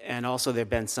 And also there have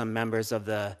been some members of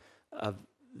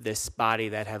this body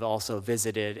that have also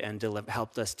visited and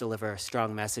helped us deliver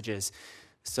strong messages.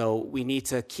 So we need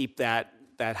to keep that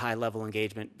high-level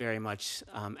engagement very much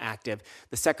active.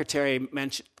 The Secretary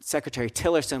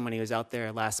Tillerson, when he was out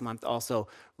there last month, also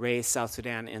raised South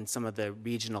Sudan in some of the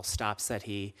regional stops that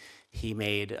he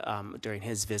made during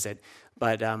his visit.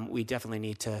 But we definitely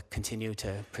need to continue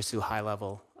to pursue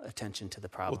high-level attention to the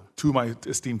problem. Well, two of my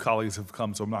esteemed colleagues have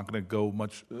come, so I'm not going to go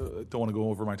much, don't want to go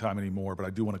over my time anymore, but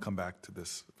I do want to come back to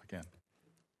this if I can.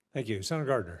 Thank you. Senator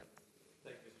Gardner.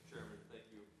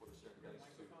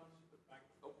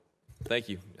 Thank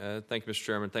you. Thank you, Mr.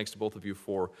 Chairman. Thanks to both of you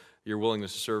for your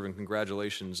willingness to serve, and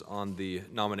congratulations on the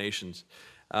nominations.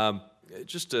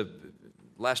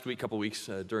 Last week, couple of weeks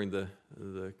during the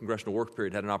congressional work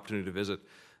period, had an opportunity to visit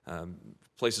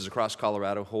places across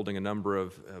Colorado holding a number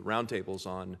of roundtables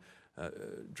on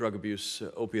drug abuse,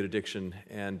 opiate addiction,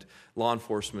 and law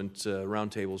enforcement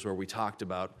roundtables where we talked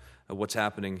about what's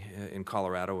happening in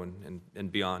Colorado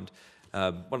and beyond.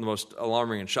 One of the most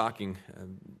alarming and shocking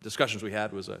discussions we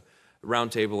had was a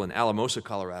roundtable in Alamosa,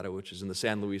 Colorado, which is in the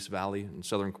San Luis Valley in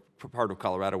southern part of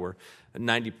Colorado, where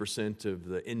 90% of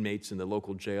the inmates in the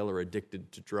local jail are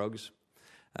addicted to drugs,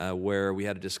 where we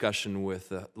had a discussion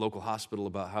with a local hospital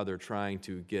about how they're trying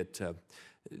to get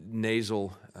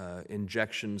nasal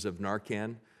injections of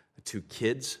Narcan to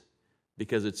kids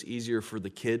because it's easier for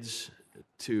the kids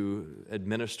to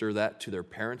administer that to their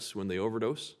parents when they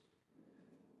overdose.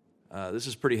 This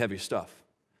is pretty heavy stuff.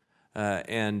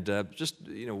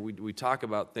 We talk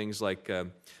about things like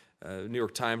New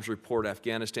York Times report,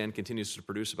 Afghanistan continues to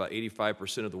produce about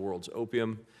 85% of the world's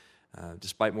opium.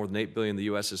 Despite more than $8 billion the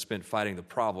U.S. has spent fighting the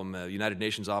problem. United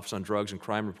Nations Office on Drugs and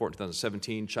Crime report in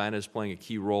 2017, China is playing a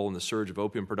key role in the surge of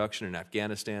opium production in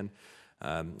Afghanistan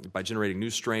by generating new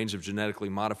strains of genetically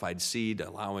modified seed,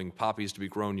 allowing poppies to be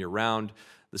grown year-round.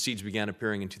 The seeds began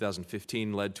appearing in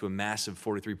 2015, led to a massive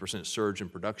 43% surge in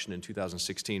production in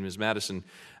 2016. Ms. Madison,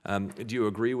 do you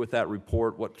agree with that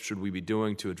report? What should we be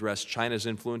doing to address China's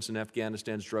influence in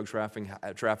Afghanistan's drug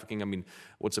trafficking? I mean,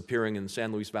 what's appearing in the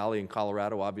San Luis Valley in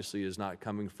Colorado obviously is not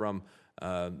coming from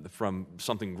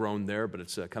something grown there, but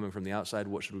it's coming from the outside.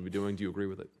 What should we be doing? Do you agree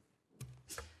with it?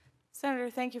 Senator,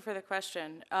 thank you for the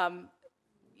question.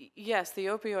 Yes, the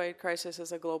opioid crisis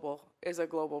is a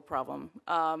global problem.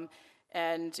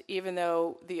 And even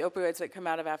though the opioids that come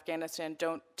out of Afghanistan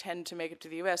don't tend to make it to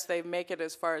the U.S., they make it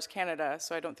as far as Canada,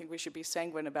 so I don't think we should be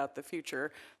sanguine about the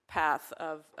future path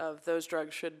of those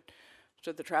drugs should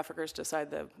the traffickers decide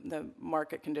the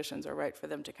market conditions are right for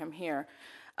them to come here.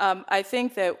 I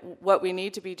think that what we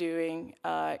need to be doing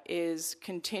is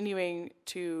continuing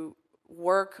to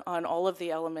work on all of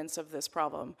the elements of this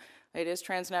problem. It is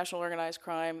transnational organized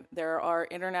crime. There are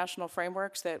international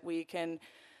frameworks that we can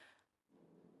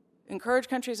encourage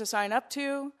countries to sign up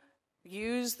to,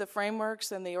 use the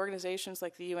frameworks and the organizations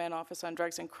like the UN Office on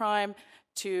Drugs and Crime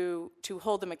to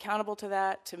hold them accountable to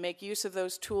that, to make use of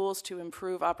those tools to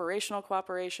improve operational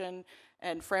cooperation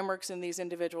and frameworks in these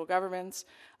individual governments.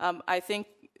 I think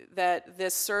that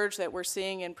this surge that we're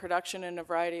seeing in production in a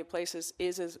variety of places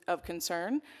is of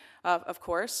concern. Of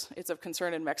course, it's of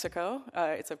concern in Mexico.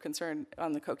 It's of concern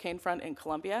on the cocaine front in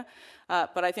Colombia.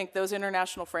 But I think those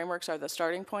international frameworks are the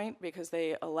starting point because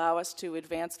they allow us to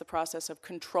advance the process of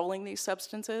controlling these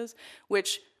substances,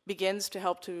 which begins to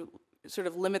help to sort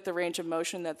of limit the range of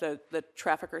motion that the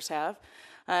traffickers have.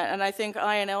 And I think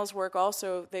INL's work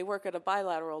also, they work at a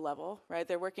bilateral level, right?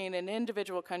 They're working in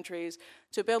individual countries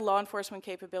to build law enforcement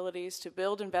capabilities, to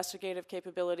build investigative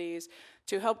capabilities,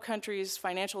 to help countries'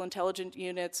 financial intelligence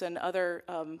units and other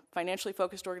financially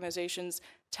focused organizations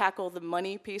tackle the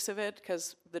money piece of it,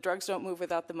 because the drugs don't move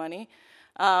without the money.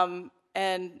 And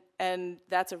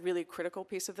that's a really critical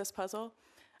piece of this puzzle.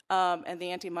 And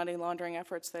the anti-money laundering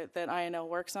efforts that INL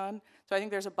works on. So I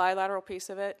think there's a bilateral piece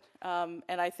of it. And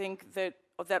I think that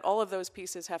that all of those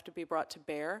pieces have to be brought to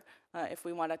bear if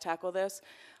we want to tackle this.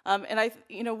 And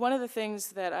one of the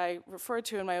things that I referred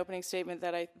to in my opening statement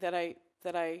that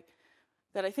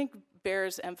I think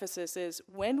bears emphasis is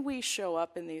when we show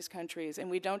up in these countries and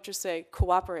we don't just say,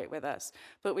 cooperate with us,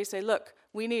 but we say, look,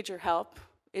 we need your help.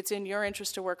 It's in your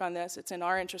interest to work on this. It's in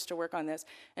our interest to work on this.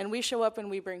 And we show up and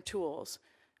we bring tools.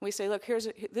 We say, look,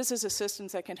 this is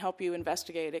assistance that can help you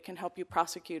investigate. It can help you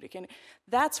prosecute.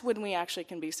 That's when we actually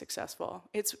can be successful.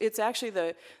 It's actually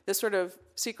the sort of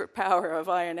secret power of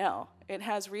INL. It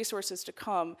has resources to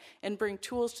come and bring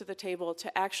tools to the table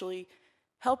to actually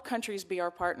help countries be our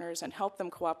partners and help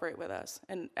them cooperate with us.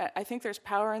 And I think there's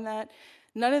power in that.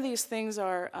 None of these things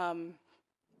are,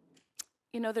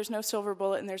 there's no silver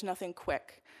bullet and there's nothing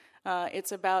quick.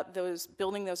 It's about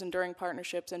building those enduring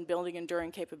partnerships and building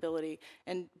enduring capability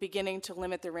and beginning to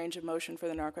limit the range of motion for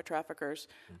the narco-traffickers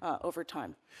over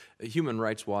time. Human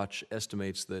Rights Watch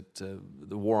estimates that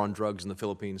the war on drugs in the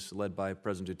Philippines, led by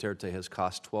President Duterte, has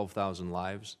cost 12,000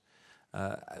 lives.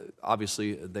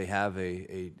 Obviously, they have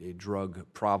a drug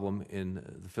problem in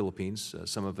the Philippines.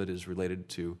 Some of it is related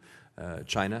to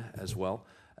China as well.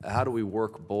 How do we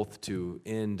work both to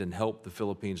end and help the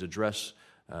Philippines address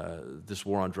this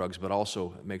war on drugs, but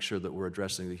also make sure that we're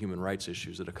addressing the human rights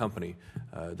issues that accompany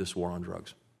this war on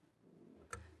drugs?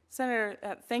 Senator,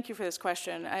 thank you for this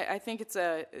question. I think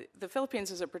the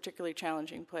Philippines is a particularly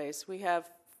challenging place. We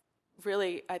have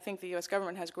I think the U.S.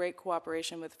 government has great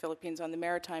cooperation with the Philippines on the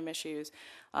maritime issues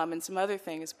and some other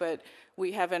things, but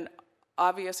we have an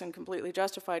obvious and completely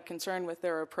justified concern with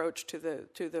their approach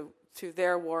to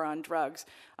their war on drugs.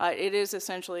 It is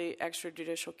essentially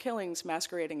extrajudicial killings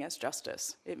masquerading as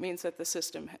justice. It means that the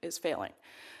system is failing.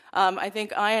 I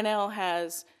think INL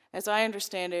has, as I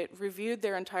understand it, reviewed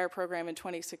their entire program in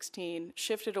 2016,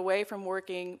 shifted away from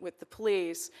working with the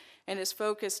police, and is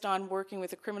focused on working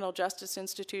with the criminal justice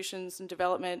institutions and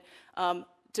development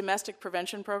domestic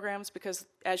prevention programs, because,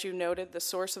 as you noted, the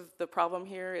source of the problem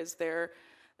here is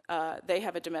they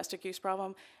have a domestic use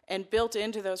problem, and built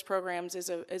into those programs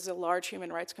is a large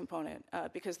human rights component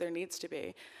because there needs to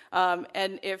be.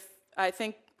 And if I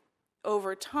think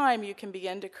over time you can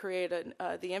begin to create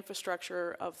the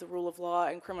infrastructure of the rule of law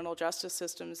and criminal justice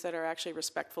systems that are actually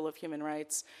respectful of human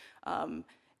rights,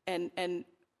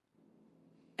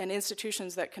 and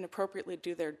institutions that can appropriately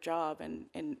do their job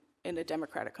in a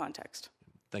democratic context.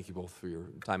 Thank you both for your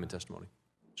time and testimony.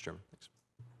 Mr. Chairman, thanks.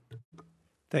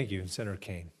 Thank you, Senator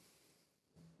Kaine.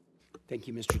 Thank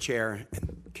you, Mr. Chair,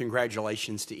 and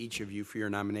congratulations to each of you for your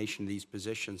nomination to these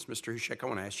positions. Mr. Hushek, I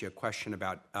want to ask you a question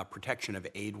about protection of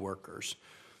aid workers.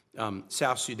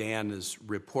 South Sudan is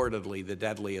reportedly the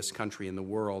deadliest country in the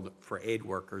world for aid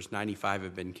workers. 95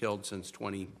 have been killed since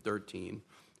 2013.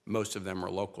 Most of them are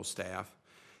local staff.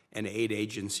 And aid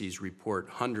agencies report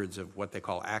hundreds of what they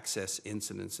call access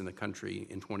incidents in the country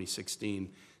in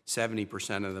 2016,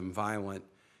 70% of them violent,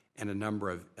 and the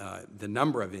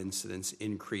number of incidents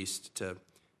increased to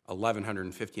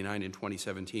 1,159 in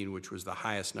 2017, which was the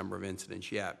highest number of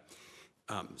incidents yet.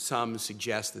 Some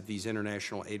suggest that these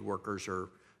international aid workers are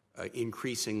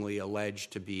increasingly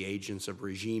alleged to be agents of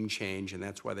regime change, and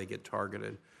that's why they get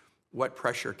targeted. What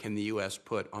pressure can the U.S.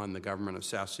 put on the government of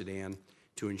South Sudan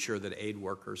to ensure that aid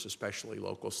workers, especially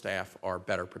local staff, are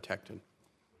better protected?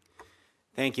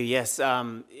 Thank you. Yes,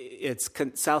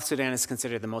 South Sudan is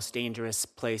considered the most dangerous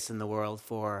place in the world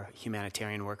for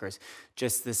humanitarian workers.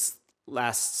 Just this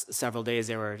last several days,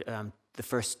 there were the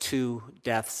first 2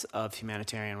 deaths of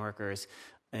humanitarian workers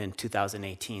in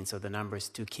 2018, so the numbers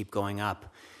do keep going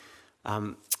up.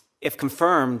 If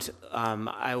confirmed,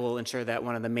 I will ensure that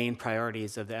one of the main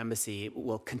priorities of the embassy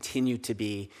will continue to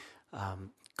be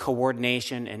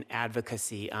coordination and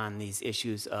advocacy on these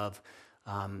issues of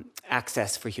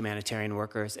access for humanitarian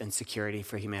workers and security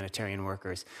for humanitarian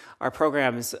workers. Our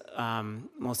programs,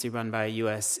 mostly run by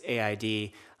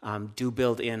USAID, do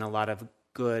build in a lot of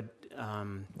good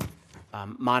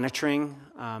monitoring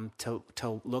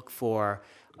to look for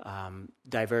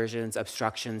diversions,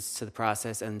 obstructions to the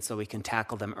process, and so we can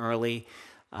tackle them early.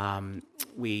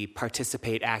 We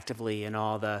participate actively in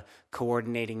all the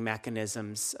coordinating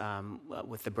mechanisms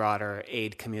with the broader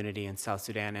aid community in South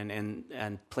Sudan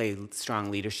and play strong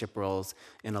leadership roles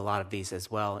in a lot of these as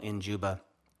well in Juba.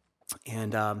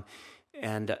 And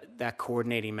that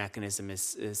coordinating mechanism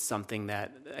is something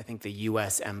that I think the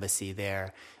U.S. Embassy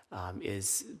there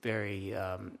is very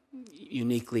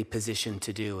uniquely positioned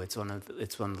to do. It's one of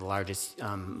the largest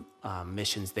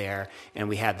missions there, and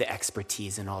we have the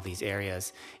expertise in all these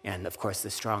areas, and of course the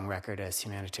strong record as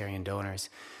humanitarian donors.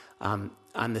 On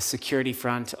the security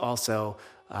front, also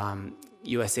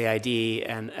USAID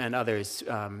and others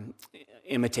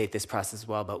imitate this process as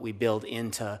well, but we build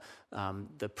into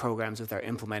the programs with our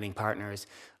implementing partners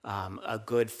a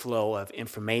good flow of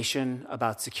information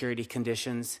about security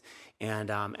conditions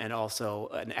and also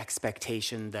an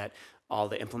expectation that all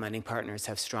the implementing partners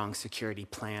have strong security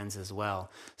plans as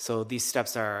well. So these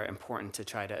steps are important to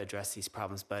try to address these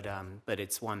problems, but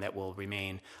it's one that will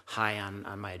remain high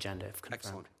on my agenda if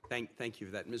confirmed. Excellent. Thank you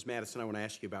for that. Ms. Madison, I want to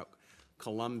ask you about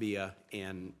Colombia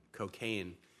and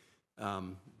cocaine.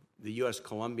 The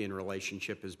U.S.-Colombian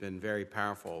relationship has been very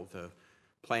powerful. The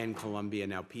Plan Colombia,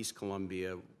 now Peace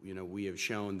Colombia, we have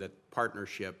shown that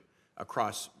partnership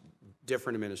across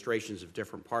different administrations of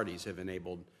different parties have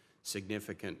enabled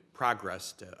significant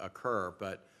progress to occur,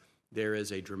 but there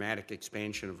is a dramatic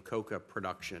expansion of coca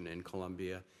production in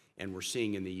Colombia, and we're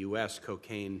seeing in the U.S.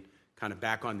 cocaine kind of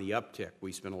back on the uptick.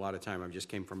 We spent a lot of time, I just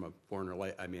came from a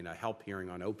HELP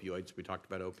hearing on opioids. We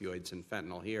talked about opioids and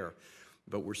fentanyl here,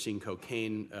 but we're seeing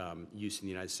cocaine use in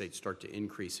the United States start to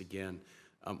increase again.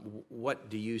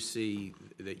 What do you see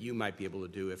that you might be able to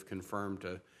do, if confirmed,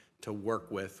 to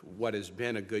work with what has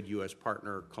been a good U.S.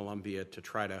 partner, Colombia, to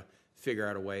try to figure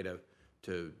out a way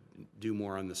to do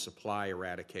more on the supply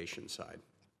eradication side?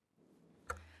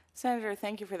 Senator,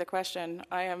 thank you for the question.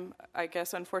 I am, I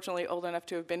guess, unfortunately old enough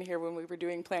to have been here when we were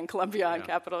doing Plan Colombia on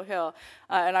Capitol Hill.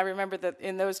 And I remember that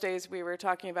in those days we were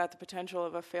talking about the potential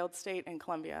of a failed state in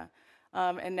Colombia.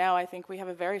 And now I think we have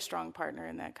a very strong partner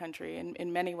in that country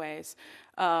in many ways,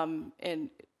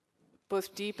 in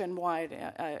both deep and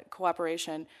wide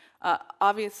cooperation.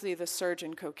 Obviously, the surge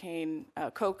in cocaine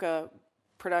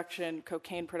production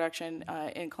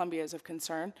in Colombia is of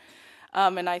concern.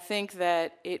 And I think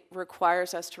that it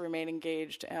requires us to remain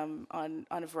engaged on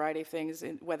a variety of things,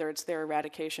 whether it's their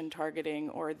eradication targeting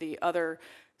or the other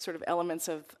sort of elements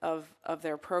of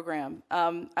their program.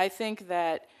 I think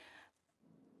that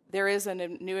there is a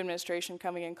new administration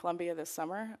coming in Colombia this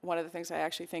summer. One of the things I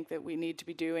actually think that we need to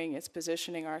be doing is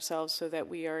positioning ourselves so that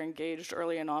we are engaged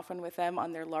early and often with them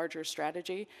on their larger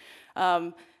strategy.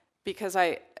 Because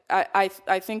I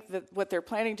think that what they're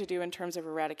planning to do in terms of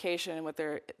eradication,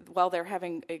 and while they're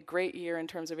having a great year in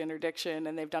terms of interdiction,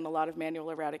 and they've done a lot of manual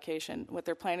eradication, what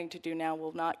they're planning to do now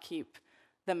will not keep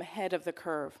them ahead of the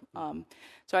curve.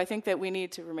 So I think that we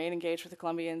need to remain engaged with the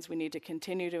Colombians. We need to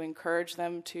continue to encourage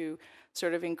them to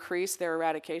sort of increase their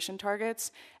eradication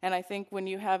targets. And I think when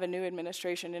you have a new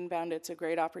administration inbound, it's a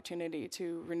great opportunity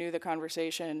to renew the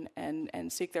conversation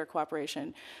and seek their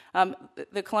cooperation.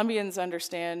 The Colombians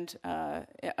understand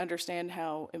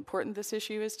how important this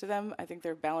issue is to them. I think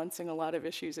they're balancing a lot of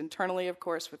issues internally, of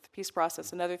course, with the peace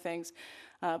process and other things.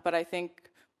 But I think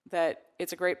that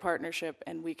it's a great partnership,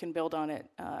 and we can build on it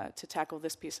to tackle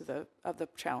this piece of the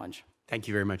challenge. Thank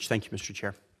you very much. Thank you, Mr.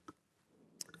 Chair.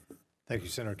 Thank you,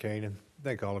 Senator Kane, and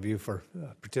thank all of you for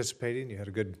participating. You had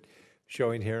a good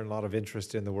showing here and a lot of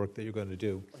interest in the work that you're going to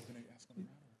do.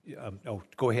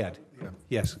 Go ahead. Yeah.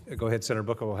 Yes, go ahead, Senator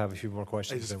Booker. We'll have a few more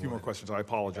questions. Just a few more questions. I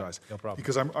apologize. No problem.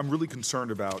 Because I'm really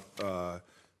concerned about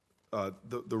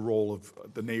the role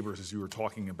of the neighbors, as you were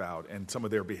talking about, and some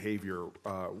of their behavior,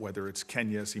 whether it's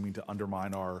Kenya seeming to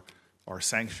undermine our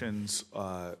sanctions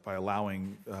by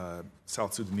allowing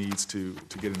South Sudanese to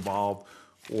get involved,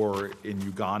 or in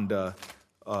Uganda,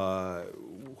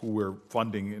 who we're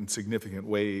funding in significant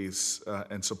ways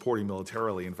and supporting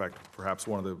militarily. In fact, perhaps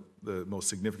one of the most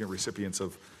significant recipients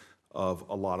of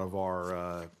a lot of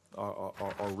our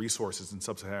resources in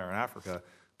sub-Saharan Africa,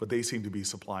 but they seem to be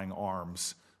supplying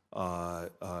arms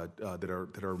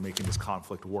that are making this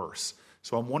conflict worse.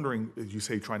 So I'm wondering, as you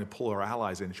say, trying to pull our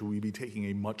allies in, should we be taking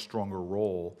a much stronger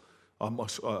role, a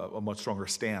much stronger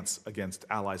stance against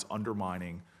allies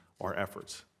undermining our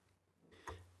efforts?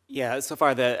 Yeah, so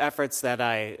far the efforts that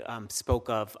I spoke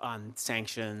of on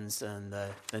sanctions and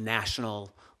the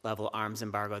national level arms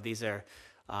embargo, these are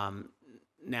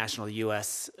national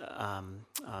U.S.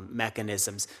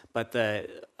 Mechanisms. But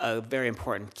a very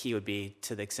important key would be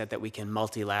to the extent that we can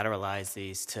multilateralize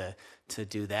these to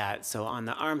do that. So on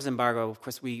the arms embargo, of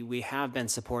course, we have been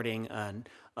supporting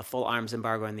a full arms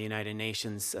embargo in the United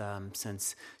Nations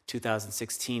since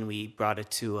 2016. We brought it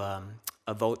to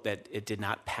a vote that it did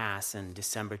not pass in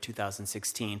December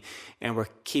 2016, and we're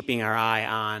keeping our eye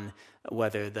on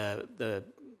whether the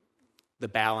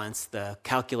balance, the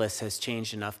calculus has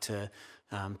changed enough to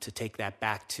take that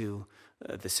back to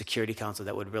the Security Council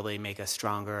that would really make a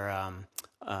stronger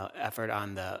effort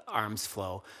on the arms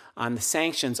flow. On the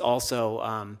sanctions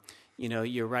also,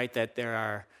 you're right that there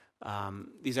are,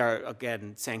 these are,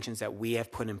 again, sanctions that we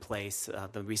have put in place,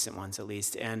 the recent ones at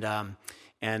least, and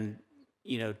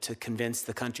to convince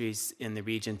the countries in the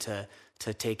region to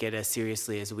take it as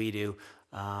seriously as we do.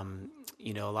 A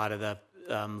lot of the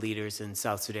leaders in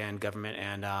South Sudan, government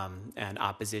and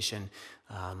opposition,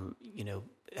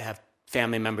 have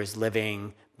family members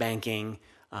living, banking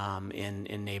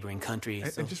in neighboring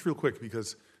countries. And just real quick,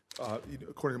 because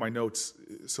according to my notes,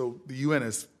 so the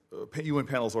UN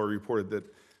panels already reported that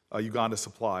Uganda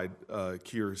supplied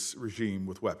Kiir's regime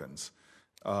with weapons,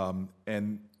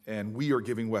 and we are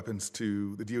giving weapons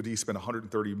to the DoD. Spent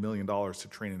 $130 million to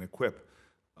train and equip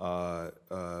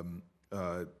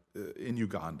in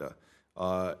Uganda,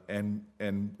 and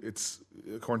it's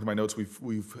according to my notes,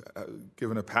 we've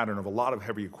given a pattern of a lot of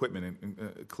heavy equipment,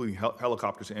 including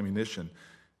helicopters and ammunition.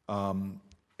 And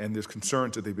there's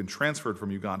concerns that they've been transferred from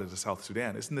Uganda to South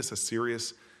Sudan. Isn't this a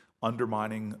serious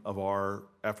undermining of our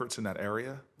efforts in that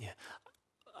area? Yeah,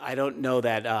 I don't know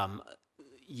that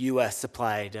U.S.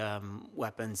 supplied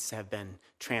weapons have been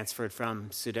transferred from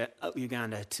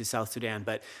Uganda to South Sudan,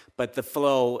 but the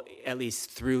flow, at least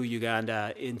through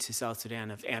Uganda into South Sudan,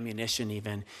 of ammunition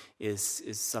even is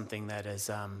something that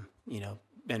has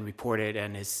been reported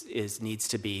and is needs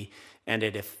to be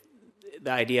ended. If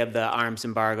the idea of the arms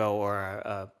embargo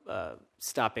or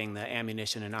stopping the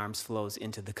ammunition and arms flows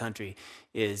into the country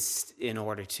is in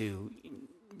order to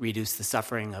reduce the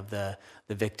suffering of the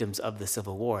victims of the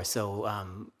civil war. So,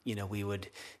 we would,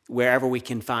 wherever we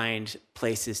can find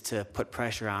places to put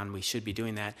pressure on, we should be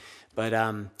doing that. But,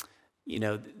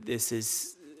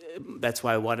 that's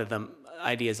why one of the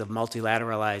ideas of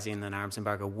multilateralizing an arms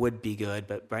embargo would be good,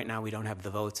 but right now we don't have the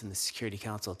votes in the Security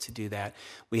Council to do that.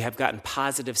 We have gotten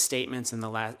positive statements in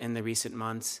the recent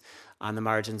months on the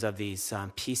margins of these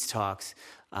peace talks,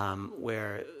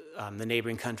 where the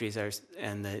neighboring countries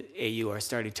and the AU are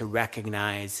starting to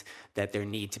recognize that there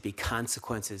need to be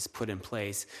consequences put in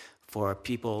place for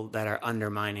people that are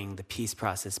undermining the peace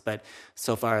process. But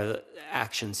so far,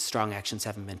 strong actions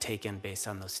haven't been taken based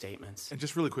on those statements. And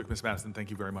just really quick, Ms. Madison, thank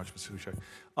you very much, Ms.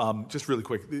 Hushek. Just really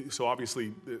quick, so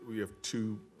obviously we have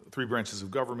three branches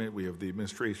of government. We have the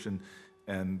administration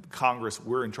and Congress.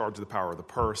 We're in charge of the power of the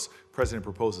purse. President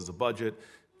proposes a budget.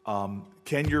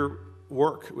 Can your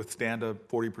work withstand a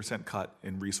 40% cut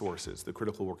in resources, the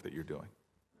critical work that you're doing,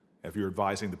 if you're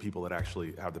advising the people that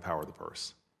actually have the power of the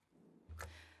purse?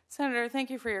 Senator, thank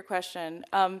you for your question.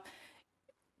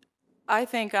 I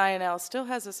think INL still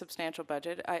has a substantial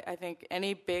budget. I think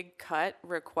any big cut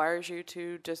requires you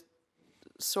to just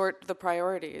sort the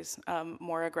priorities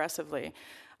more aggressively.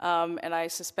 And I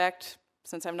suspect,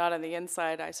 since I'm not on the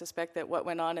inside, I suspect that what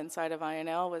went on inside of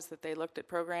INL was that they looked at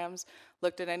programs,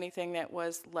 looked at anything that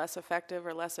was less effective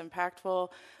or less impactful,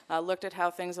 looked at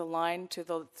how things aligned to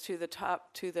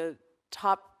the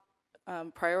top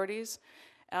priorities,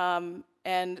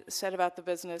 and set about the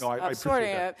business of sorting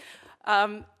it.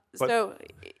 So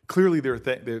clearly,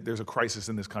 there's a crisis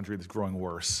in this country that's growing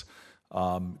worse.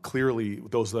 Clearly,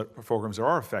 those programs that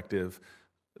are effective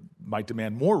might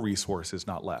demand more resources,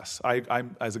 not less.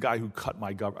 I'm as a guy who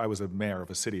I was a mayor of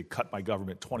a city, cut my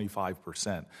government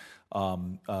 25%.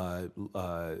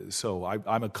 So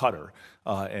I'm a cutter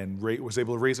and was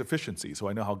able to raise efficiency. So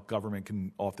I know how government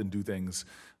can often do things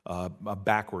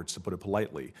backwards, to put it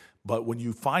politely. But when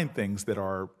you find things that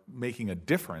are making a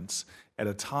difference at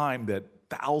a time that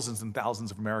thousands and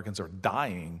thousands of Americans are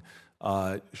dying,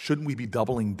 shouldn't we be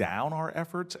doubling down our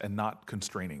efforts and not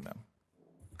constraining them?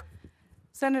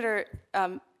 Senator,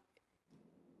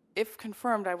 if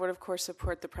confirmed, I would, of course,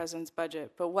 support the president's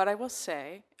budget. But what I will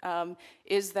say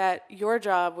is that your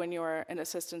job when you're an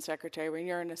assistant secretary, when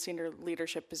you're in a senior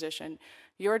leadership position,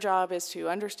 your job is to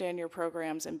understand your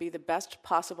programs and be the best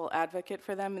possible advocate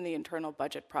for them in the internal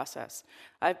budget process.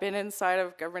 I've been inside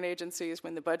of government agencies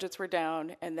when the budgets were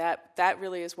down, and that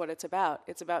really is what it's about.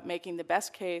 It's about making the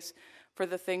best case for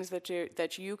the things that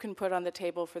you can put on the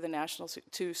table for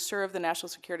to serve the national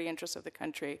security interests of the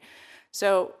country.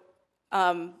 So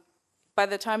by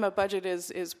the time a budget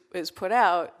is put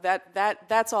out,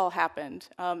 that's all happened.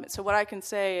 So what I can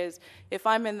say is, if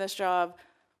I'm in this job,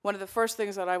 one of the first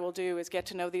things that I will do is get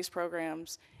to know these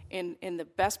programs in the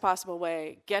best possible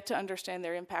way, get to understand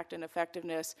their impact and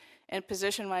effectiveness, and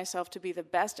position myself to be the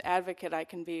best advocate I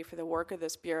can be for the work of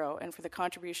this Bureau and for the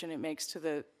contribution it makes to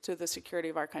the security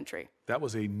of our country. That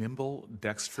was a nimble,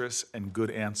 dexterous, and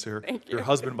good answer. Thank you. Your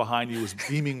husband behind you was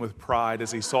beaming with pride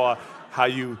as he saw how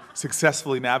you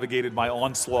successfully navigated my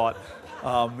onslaught.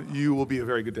 You will be a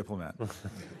very good diplomat.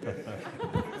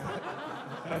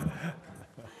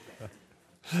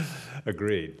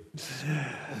 Agreed.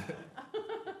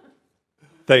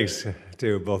 Thanks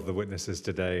to both of the witnesses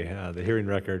today. The hearing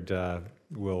record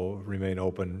will remain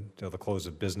open till the close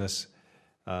of business,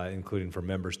 including for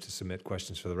members to submit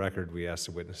questions for the record. We ask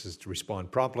the witnesses to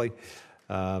respond promptly,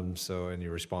 so any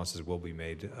responses will be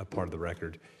made a part of the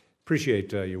record.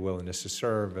 appreciate your willingness to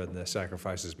serve and the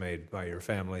sacrifices made by your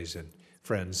families and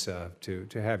friends to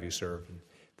have you serve. And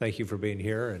thank you for being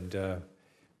here, and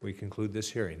we conclude this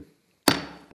hearing.